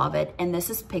absolutely love it. And this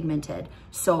is pigmented,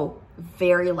 so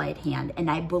very light hand. And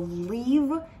I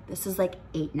believe this is like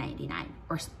 $8.99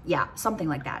 or yeah, something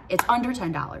like that. It's under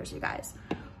 $10, you guys.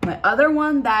 My other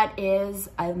one that is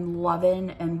I'm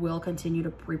loving and will continue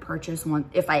to repurchase one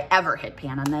if I ever hit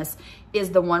pan on this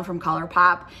is the one from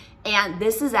Colourpop. And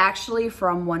this is actually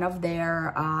from one of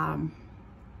their, I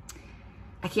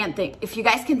can't think, if you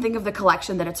guys can think of the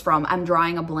collection that it's from, I'm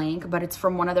drawing a blank, but it's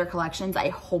from one of their collections. I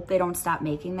hope they don't stop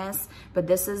making this, but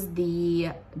this is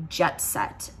the Jet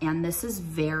Set, and this is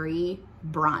very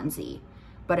bronzy,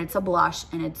 but it's a blush,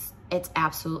 and it's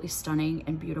absolutely stunning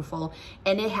and beautiful.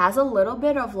 And it has a little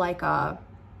bit of like a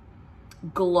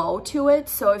glow to it.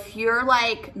 So if you're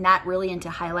like not really into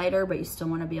highlighter, but you still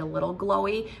want to be a little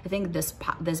glowy, I think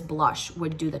this blush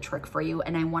would do the trick for you.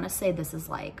 And I want to say this is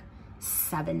like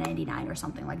 $7.99 or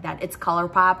something like that. It's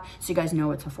Colourpop, so you guys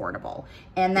know it's affordable.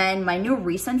 And then my new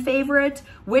recent favorite,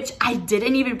 which I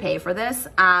didn't even pay for this,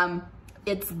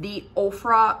 it's the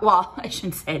Ofra, well, I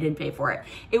shouldn't say I didn't pay for it.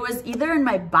 It was either in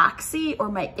my Boxy or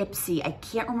my Ipsy. I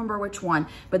can't remember which one,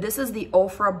 but this is the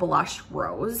Ofra Blush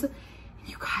Rose.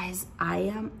 You guys,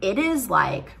 it is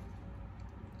like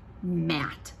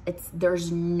matte.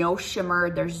 There's no shimmer,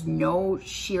 there's no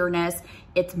sheerness.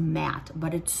 It's matte,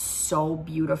 but it's so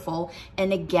beautiful.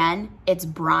 And again, it's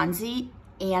bronzy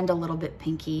and a little bit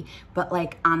pinky, but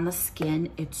like on the skin,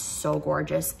 it's so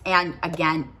gorgeous. And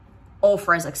again,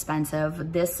 Ofra is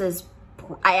expensive. This is,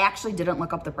 I actually didn't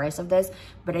look up the price of this,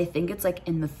 but I think it's like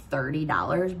in the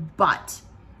 $30, but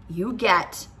you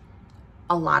get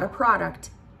a lot of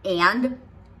product and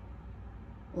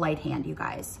light hand, you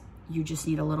guys. You just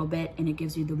need a little bit, and it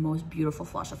gives you the most beautiful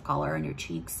flush of color on your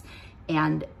cheeks.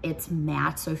 And it's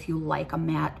matte, so if you like a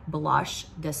matte blush,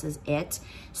 this is it.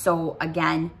 So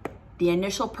again, the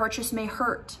initial purchase may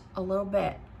hurt a little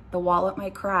bit. The wallet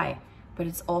might cry, but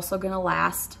it's also gonna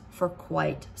last for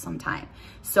quite some time.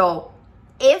 So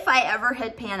if I ever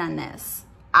hit pan on this,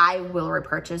 I will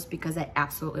repurchase because I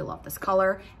absolutely love this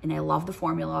color and I love the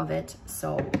formula of it.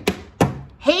 So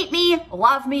hate me,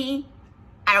 love me,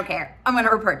 I don't care. I'm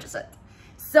gonna repurchase it.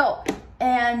 So,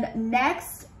 and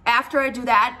next, after I do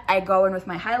that, I go in with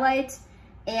my highlight,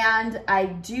 and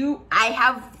I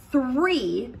have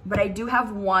 3, but I do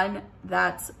have one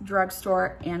that's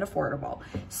drugstore and affordable.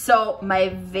 So my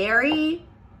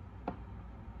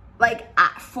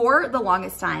for the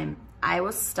longest time, I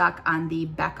was stuck on the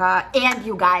Becca, and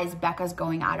you guys, Becca's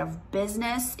going out of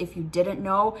business. If you didn't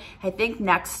know, I think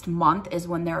next month is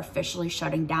when they're officially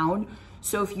shutting down.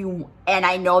 So and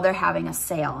I know they're having a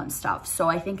sale and stuff. So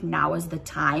I think now is the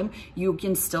time. You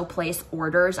can still place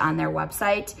orders on their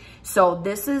website. So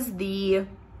this is the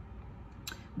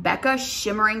Becca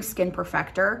Shimmering Skin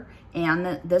Perfector,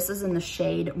 and this is in the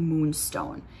shade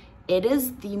Moonstone. It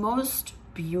is the most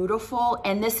beautiful,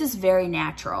 and this is very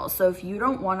natural. So if you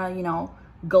don't want to, you know,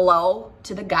 glow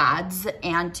to the gods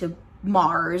and to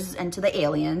Mars and to the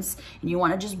aliens, and you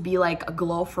want to just be like a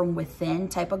glow from within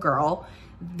type of girl,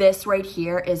 this right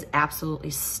here is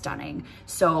absolutely stunning.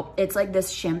 So it's like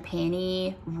this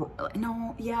champagne-y,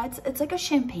 no, yeah, it's like a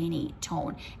champagne-y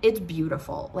tone. It's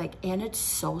beautiful, like, and it's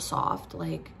so soft.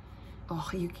 Like, oh,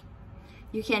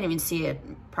 you can't even see it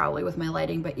probably with my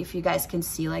lighting, but if you guys can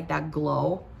see like that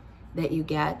glow that you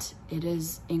get, it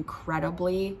is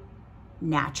incredibly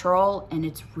natural, and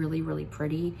it's really, really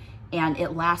pretty, and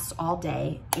it lasts all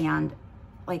day. And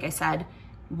like I said,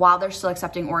 while they're still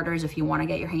accepting orders, if you want to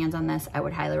get your hands on this, I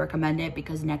would highly recommend it,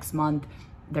 because next month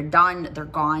they're done, they're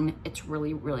gone. It's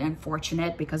really, really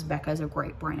unfortunate because Becca is a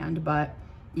great brand, but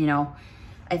you know,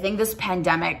 I think this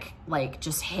pandemic like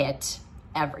just hit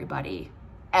everybody.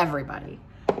 My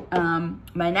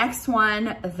next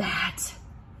one that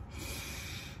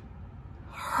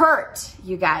hurt,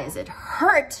 you guys, it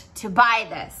hurt to buy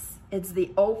this. It's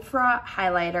the Ofra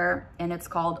highlighter, and it's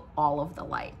called All of the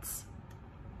Lights.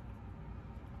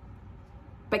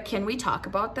 But can we talk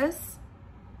about this?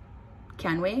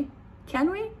 Can we? Can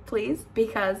we, please?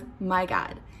 Because my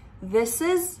God, This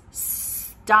is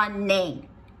stunning,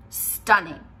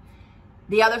 stunning.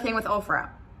 The other thing with Ofra,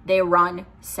 they run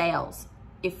sales.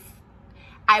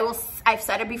 I've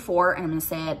said it before and I'm gonna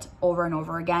say it over and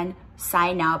over again,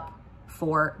 sign up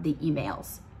for the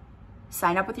emails.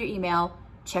 Sign up with your email,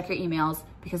 check your emails,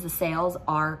 because the sales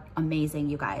are amazing,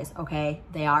 you guys, okay?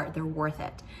 They're worth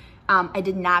it. I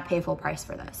did not pay full price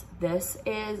for this. This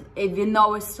is, even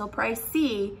though it's still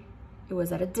pricey, it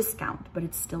was at a discount, but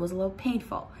it still was a little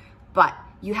painful. But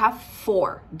you have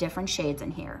 4 different shades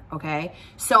in here, okay?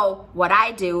 So what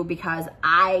I do, because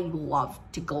I love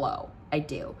to glow,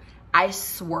 I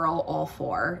swirl all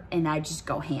 4 and I just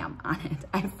go ham on it.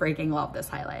 I freaking love this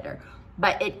highlighter.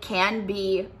 But it can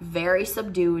be very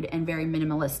subdued and very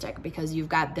minimalistic because you've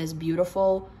got this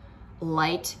beautiful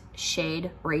light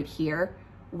shade right here,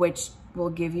 which will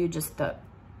give you just the,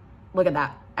 look at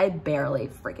that. I barely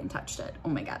freaking touched it. Oh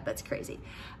my God, that's crazy.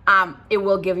 It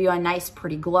will give you a nice,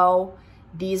 pretty glow.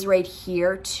 These right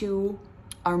here too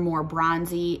are more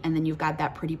bronzy, and then you've got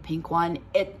that pretty pink one.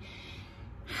 I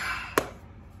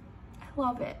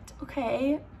love it,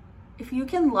 okay? If you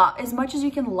can love, as much as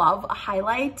you can love a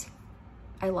highlight,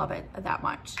 I love it that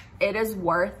much. It is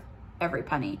worth every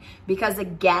penny because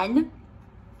again,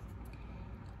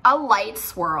 a light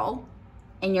swirl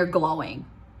and you're glowing.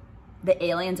 The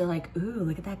aliens are like, ooh,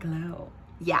 look at that glow.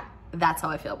 Yeah, that's how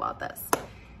I feel about this.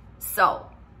 So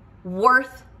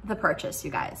worth the purchase, you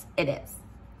guys, it is.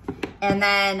 And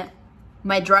then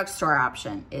my drugstore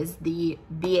option is the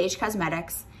BH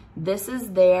Cosmetics. This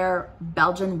is their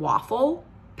Belgian waffle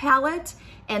palette.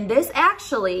 And this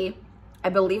actually, I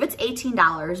believe it's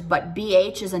 $18, but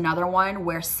BH is another one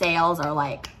where sales are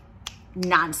like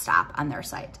nonstop on their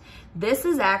site. This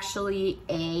is actually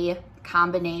a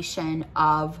combination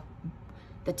of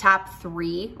the top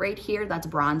 3 right here, that's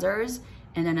bronzers.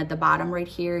 And then at the bottom right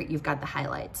here, you've got the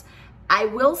highlights. I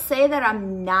will say that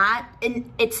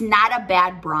it's not a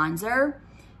bad bronzer.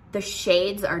 The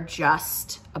shades are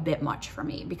just a bit much for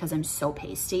me because I'm so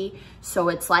pasty. So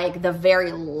it's like the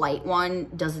very light one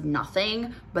does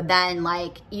nothing, but then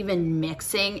like even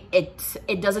mixing,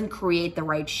 it doesn't create the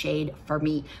right shade for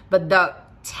me. But the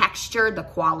texture, the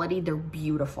quality, they're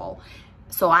beautiful.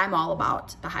 So I'm all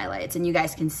about the highlights, and you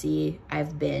guys can see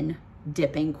I've been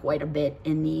dipping quite a bit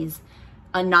in these.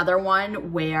 Another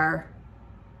one where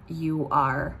you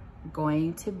are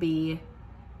going to be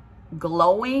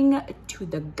glowing to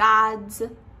the gods,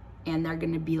 and they're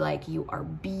gonna be like, you are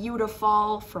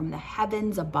beautiful from the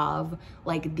heavens above.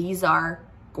 Like, these are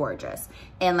gorgeous.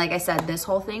 And like I said, this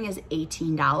whole thing is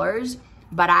 $18,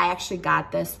 but I actually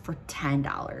got this for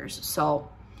 $10. So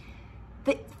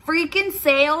the freaking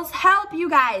sales help, you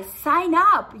guys. Sign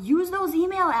up, use those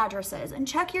email addresses and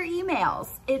check your emails.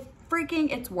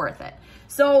 It's worth it.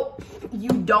 So you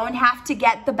don't have to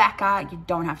get the Becca, you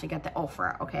don't have to get the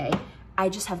Ofra, okay? I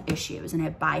just have issues and I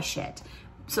buy shit.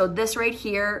 So this right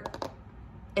here,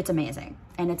 it's amazing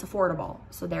and it's affordable.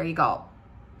 So there you go.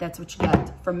 That's what you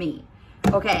get from me.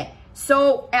 Okay,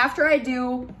 so after I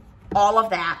do all of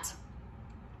that,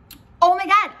 oh my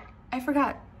God, I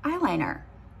forgot eyeliner.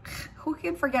 Who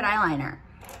can forget eyeliner?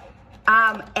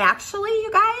 Actually,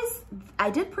 you guys, I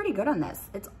did pretty good on this.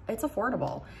 It's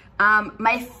affordable.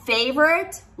 My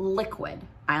favorite liquid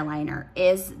eyeliner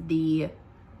is the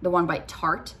one by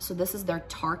Tarte. So this is their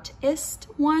Tarteist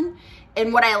one.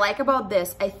 And what I like about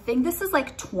this, I think this is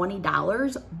like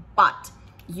 $20, but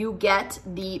you get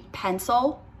the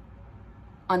pencil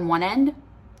on one end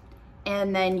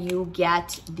and then you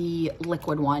get the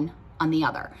liquid one on the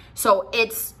other. So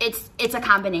it's a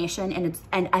combination,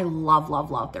 and I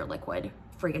love their liquid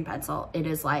freaking pencil. It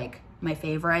is like my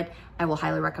favorite. I will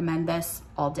highly recommend this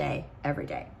all day, every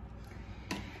day.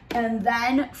 And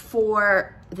then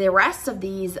for the rest of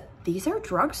these are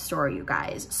drugstore, you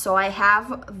guys. So I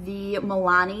have the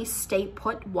Milani Stay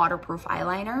Put Waterproof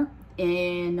Eyeliner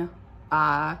in,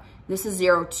 this is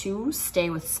 02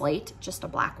 Stay with Slate, just a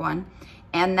black one.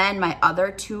 And then my other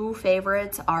 2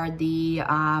 favorites are the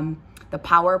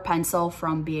Power Pencil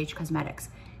from BH Cosmetics.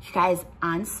 You guys,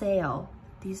 on sale,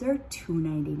 these are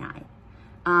 $2.99.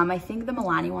 I think the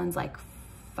Milani one's like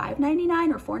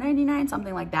 $5.99 or $4.99,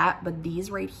 something like that. But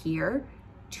these right here,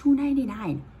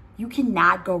 $2.99. You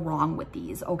cannot go wrong with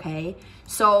these, okay?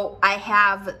 So I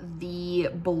have the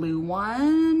blue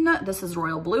one. This is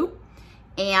Royal Blue,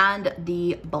 and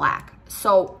the black.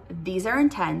 So these are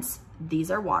intense.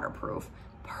 These are waterproof.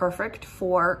 Perfect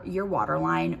for your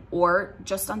waterline or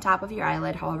just on top of your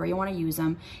eyelid, however you want to use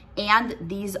them. And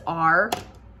these are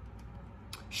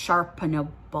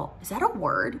sharpenable. Is that a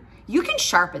word? You can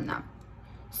sharpen them.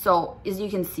 So as you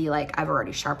can see, like I've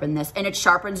already sharpened this, and it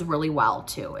sharpens really well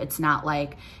too. It's not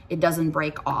like it doesn't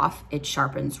break off, it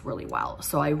sharpens really well.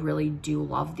 So I really do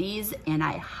love these, and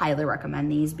I highly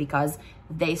recommend these because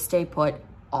they stay put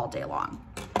all day long.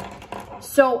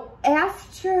 So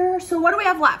what do we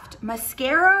have left?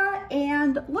 Mascara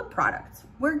and lip products.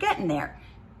 We're getting there.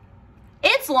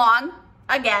 It's long.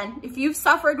 Again, if you've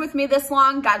suffered with me this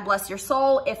long, God bless your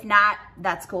soul. If not,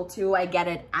 that's cool too. I get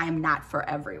it. I'm not for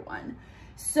everyone.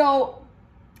 So,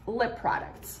 lip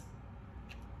products.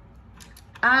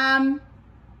 I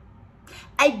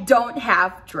don't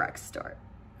have drugstore.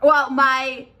 Well,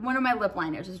 one of my lip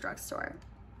liners is drugstore.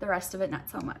 The rest of it, not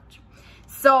so much.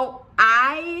 So,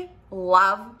 I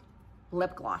love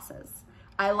lip glosses.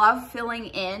 I love filling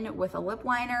in with a lip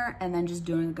liner and then just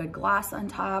doing a good gloss on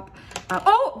top.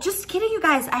 Oh, just kidding, you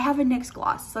guys. I have a NYX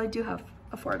gloss, so I do have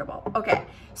affordable. Okay,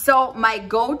 so my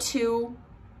go-to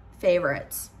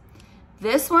favorites.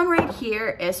 This one right here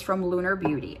is from Lunar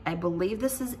Beauty. I believe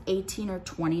this is $18 or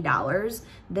 $20.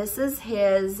 This is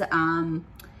his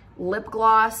lip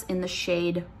gloss in the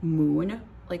shade Moon.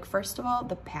 Like, first of all,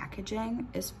 the packaging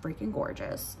is freaking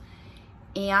gorgeous.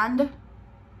 And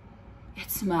it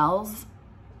smells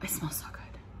so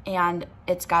good. And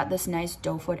it's got this nice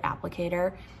doe foot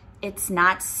applicator. It's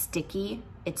not sticky.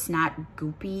 It's not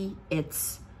goopy.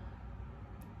 It's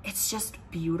just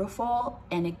beautiful,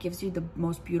 and it gives you the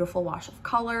most beautiful wash of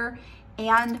color.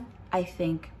 And I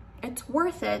think it's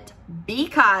worth it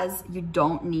because you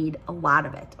don't need a lot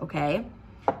of it, okay?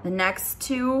 The next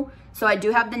two, so I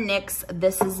do have the NYX.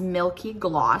 This is Milky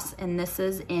Gloss, and this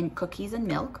is in Cookies and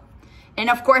Milk. And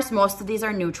of course, most of these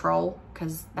are neutral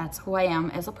because that's who I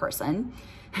am as a person.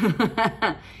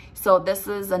 So this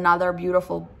is another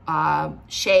beautiful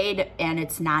shade, and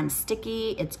it's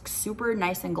non-sticky. It's super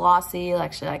nice and glossy.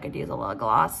 Actually, I could use a little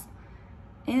gloss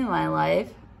in my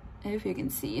life, if you can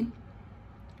see.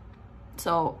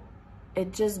 So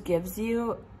it just gives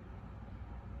you,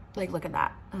 like, look at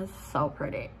that. That's so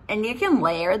pretty. And you can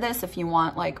layer this if you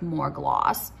want like more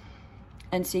gloss.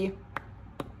 And see,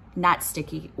 not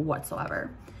sticky whatsoever.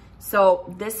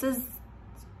 So this is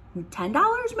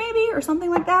 $10 maybe, or something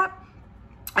like that.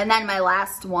 And then my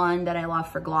last one that I love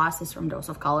for gloss is from Dose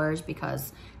of Colors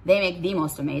because they make the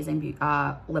most amazing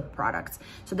lip products.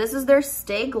 So this is their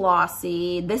Stay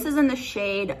Glossy. This is in the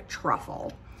shade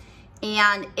Truffle.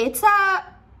 And it's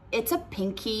a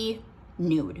pinky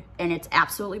nude, and it's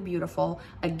absolutely beautiful.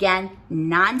 Again,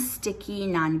 non-sticky,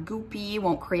 non-goopy,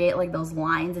 won't create like those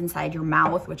lines inside your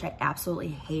mouth, which I absolutely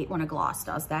hate when a gloss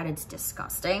does that. It's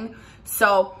disgusting.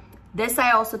 So this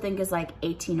I also think is like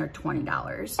 $18 or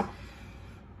 $20.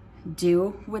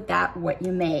 Do with that what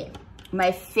you may.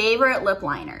 My favorite lip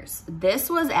liners. This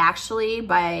was actually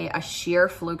by a sheer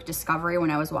fluke discovery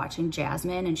when I was watching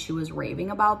Jasmine and she was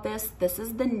raving about this. This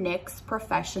is the NYX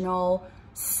Professional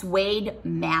Suede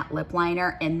Matte Lip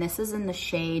Liner, and this is in the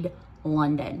shade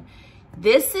London.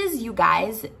 This is, you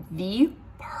guys, the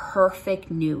perfect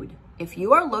nude. If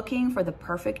you are looking for the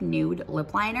perfect nude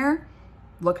lip liner,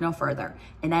 look no further.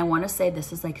 And I want to say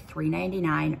this is like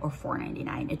 $3.99 or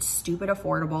 $4.99. It's stupid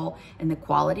affordable, and the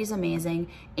quality is amazing,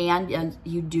 and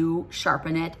you do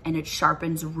sharpen it, and it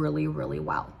sharpens really, really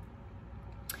well.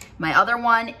 My other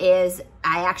one is,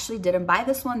 I actually didn't buy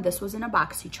this one. This was in a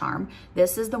BoxyCharm.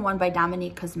 This is the one by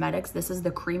Dominique Cosmetics. This is the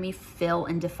Creamy Fill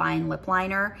and Define Lip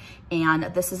Liner, and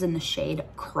this is in the shade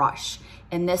Crush.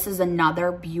 And this is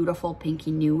another beautiful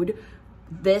pinky nude.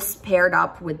 This paired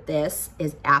up with this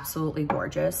is absolutely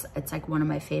gorgeous. It's like one of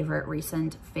my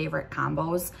recent favorite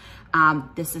combos.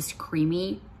 This is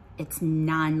creamy. It's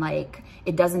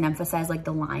it doesn't emphasize like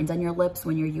the lines on your lips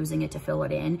when you're using it to fill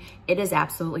it in. It is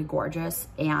absolutely gorgeous,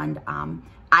 and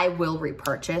I will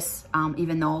repurchase,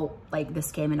 even though like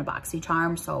this came in a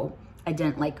BoxyCharm, so I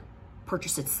didn't like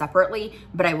purchase it separately,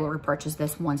 but I will repurchase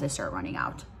this once I start running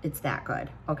out. It's that good,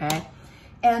 okay?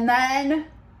 And then,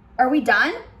 are we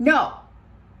done? No.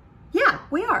 Yeah,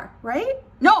 we are, right?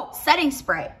 No, setting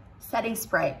spray,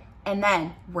 and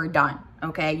then we're done,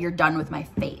 okay? You're done with my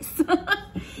face.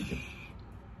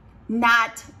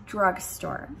 Not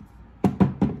drugstore.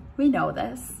 We know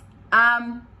this.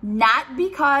 Not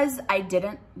because I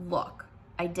didn't look.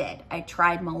 I did. I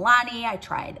tried Milani, I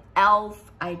tried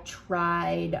e.l.f., I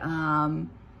tried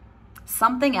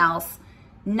something else.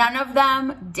 None of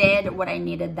them did what I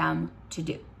needed them to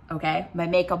do. Okay, my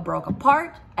makeup broke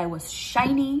apart. I was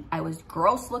shiny. I was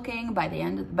gross looking by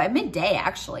midday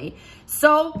actually.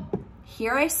 So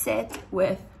here I sit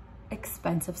with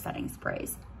expensive setting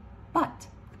sprays, but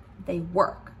they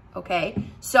work, okay?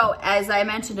 So as I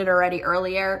mentioned it already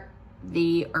earlier,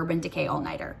 the Urban Decay All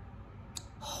Nighter.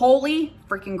 Holy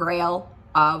freaking grail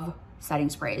of setting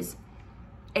sprays.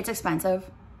 It's expensive,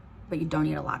 but you don't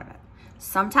need a lot of it.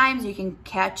 Sometimes you can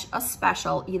catch a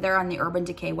special either on the Urban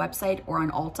Decay website or on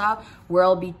Ulta where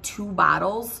it'll be 2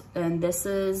 bottles, and this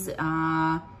is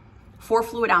 4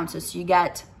 fluid ounces. So you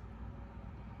get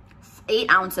 8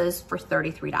 ounces for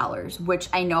 $33, which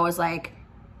I know is like,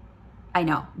 I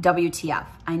know, WTF,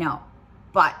 I know.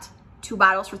 But 2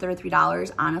 bottles for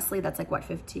 $33, honestly, that's like what,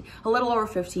 a little over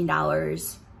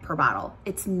 $15 per bottle.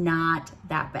 It's not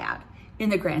that bad in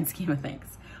the grand scheme of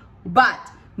things. But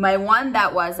my one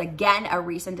that was, again, a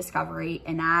recent discovery,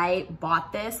 and I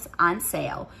bought this on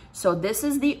sale. So this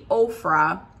is the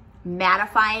Ofra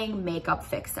Mattifying Makeup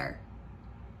Fixer.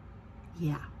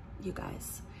 Yeah, you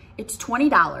guys, it's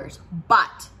 $20,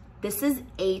 but this is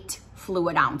 8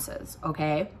 fluid ounces,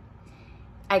 okay?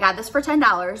 I got this for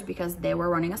 $10 because they were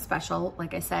running a special.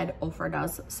 Like I said, Ofra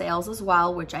does sales as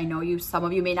well, which I know some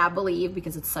of you may not believe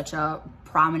because it's such a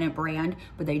prominent brand,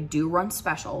 but they do run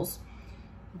specials.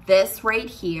 This right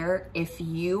here, if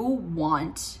you're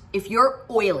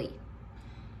oily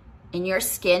and your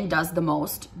skin does the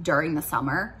most during the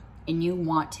summer and you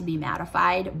want to be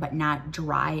mattified but not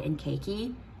dry and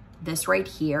cakey, this right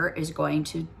here is going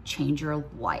to change your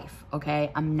life,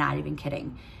 okay? I'm not even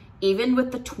kidding. Even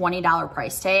with the $20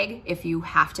 price tag, if you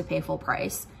have to pay full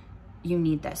price, you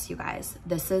need this, you guys.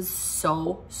 This is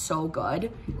so, so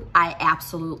good. I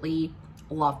absolutely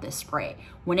love this spray.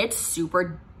 When it's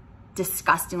super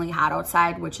disgustingly hot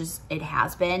outside, which it's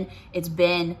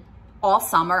been all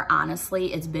summer,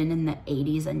 honestly, it's been in the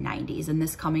 80s and 90s. And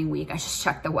this coming week, I just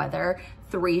checked the weather,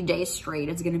 3 days straight,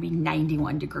 it's gonna be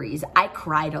 91 degrees. I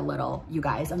cried a little, you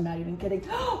guys, I'm not even kidding.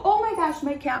 Oh my gosh,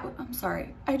 my cat, I'm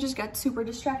sorry. I just got super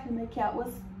distracted. My cat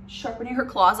was sharpening her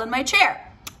claws on my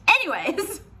chair.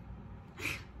 Anyways,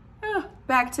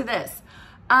 back to this.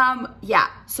 Yeah,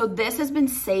 so this has been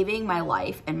saving my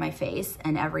life and my face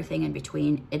and everything in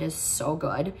between. It is so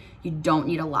good. You don't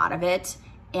need a lot of it,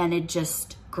 and it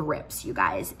just grips, you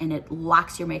guys, and it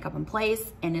locks your makeup in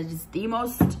place, and it is the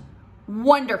most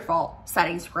wonderful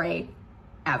setting spray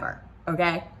ever,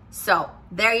 okay? So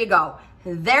there you go.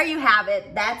 There you have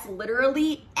it. That's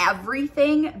literally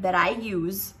everything that I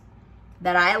use,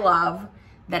 that I love,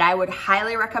 that I would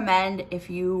highly recommend if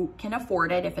you can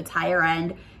afford it, if it's higher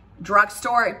end.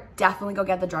 Drugstore, definitely go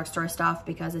get the drugstore stuff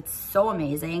because it's so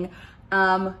amazing.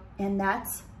 And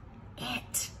that's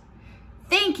it.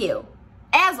 Thank you,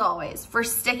 as always, for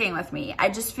sticking with me. I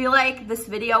just feel like this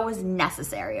video was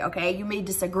necessary, okay? You may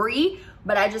disagree,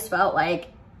 but I just felt like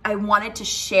I wanted to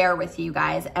share with you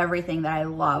guys everything that I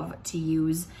love to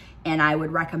use and I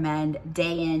would recommend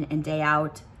day in and day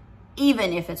out,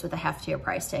 even if it's with a heftier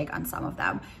price tag on some of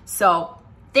them. So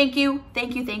thank you,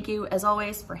 as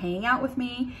always, for hanging out with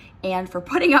me and for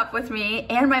putting up with me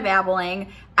and my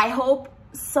babbling. I hope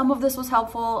some of this was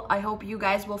helpful. I hope you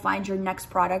guys will find your next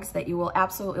products that you will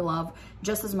absolutely love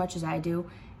just as much as I do.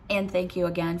 And thank you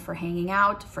again for hanging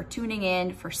out, for tuning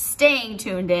in, for staying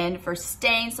tuned in, for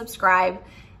staying subscribed,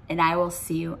 and I will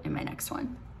see you in my next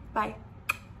one. Bye.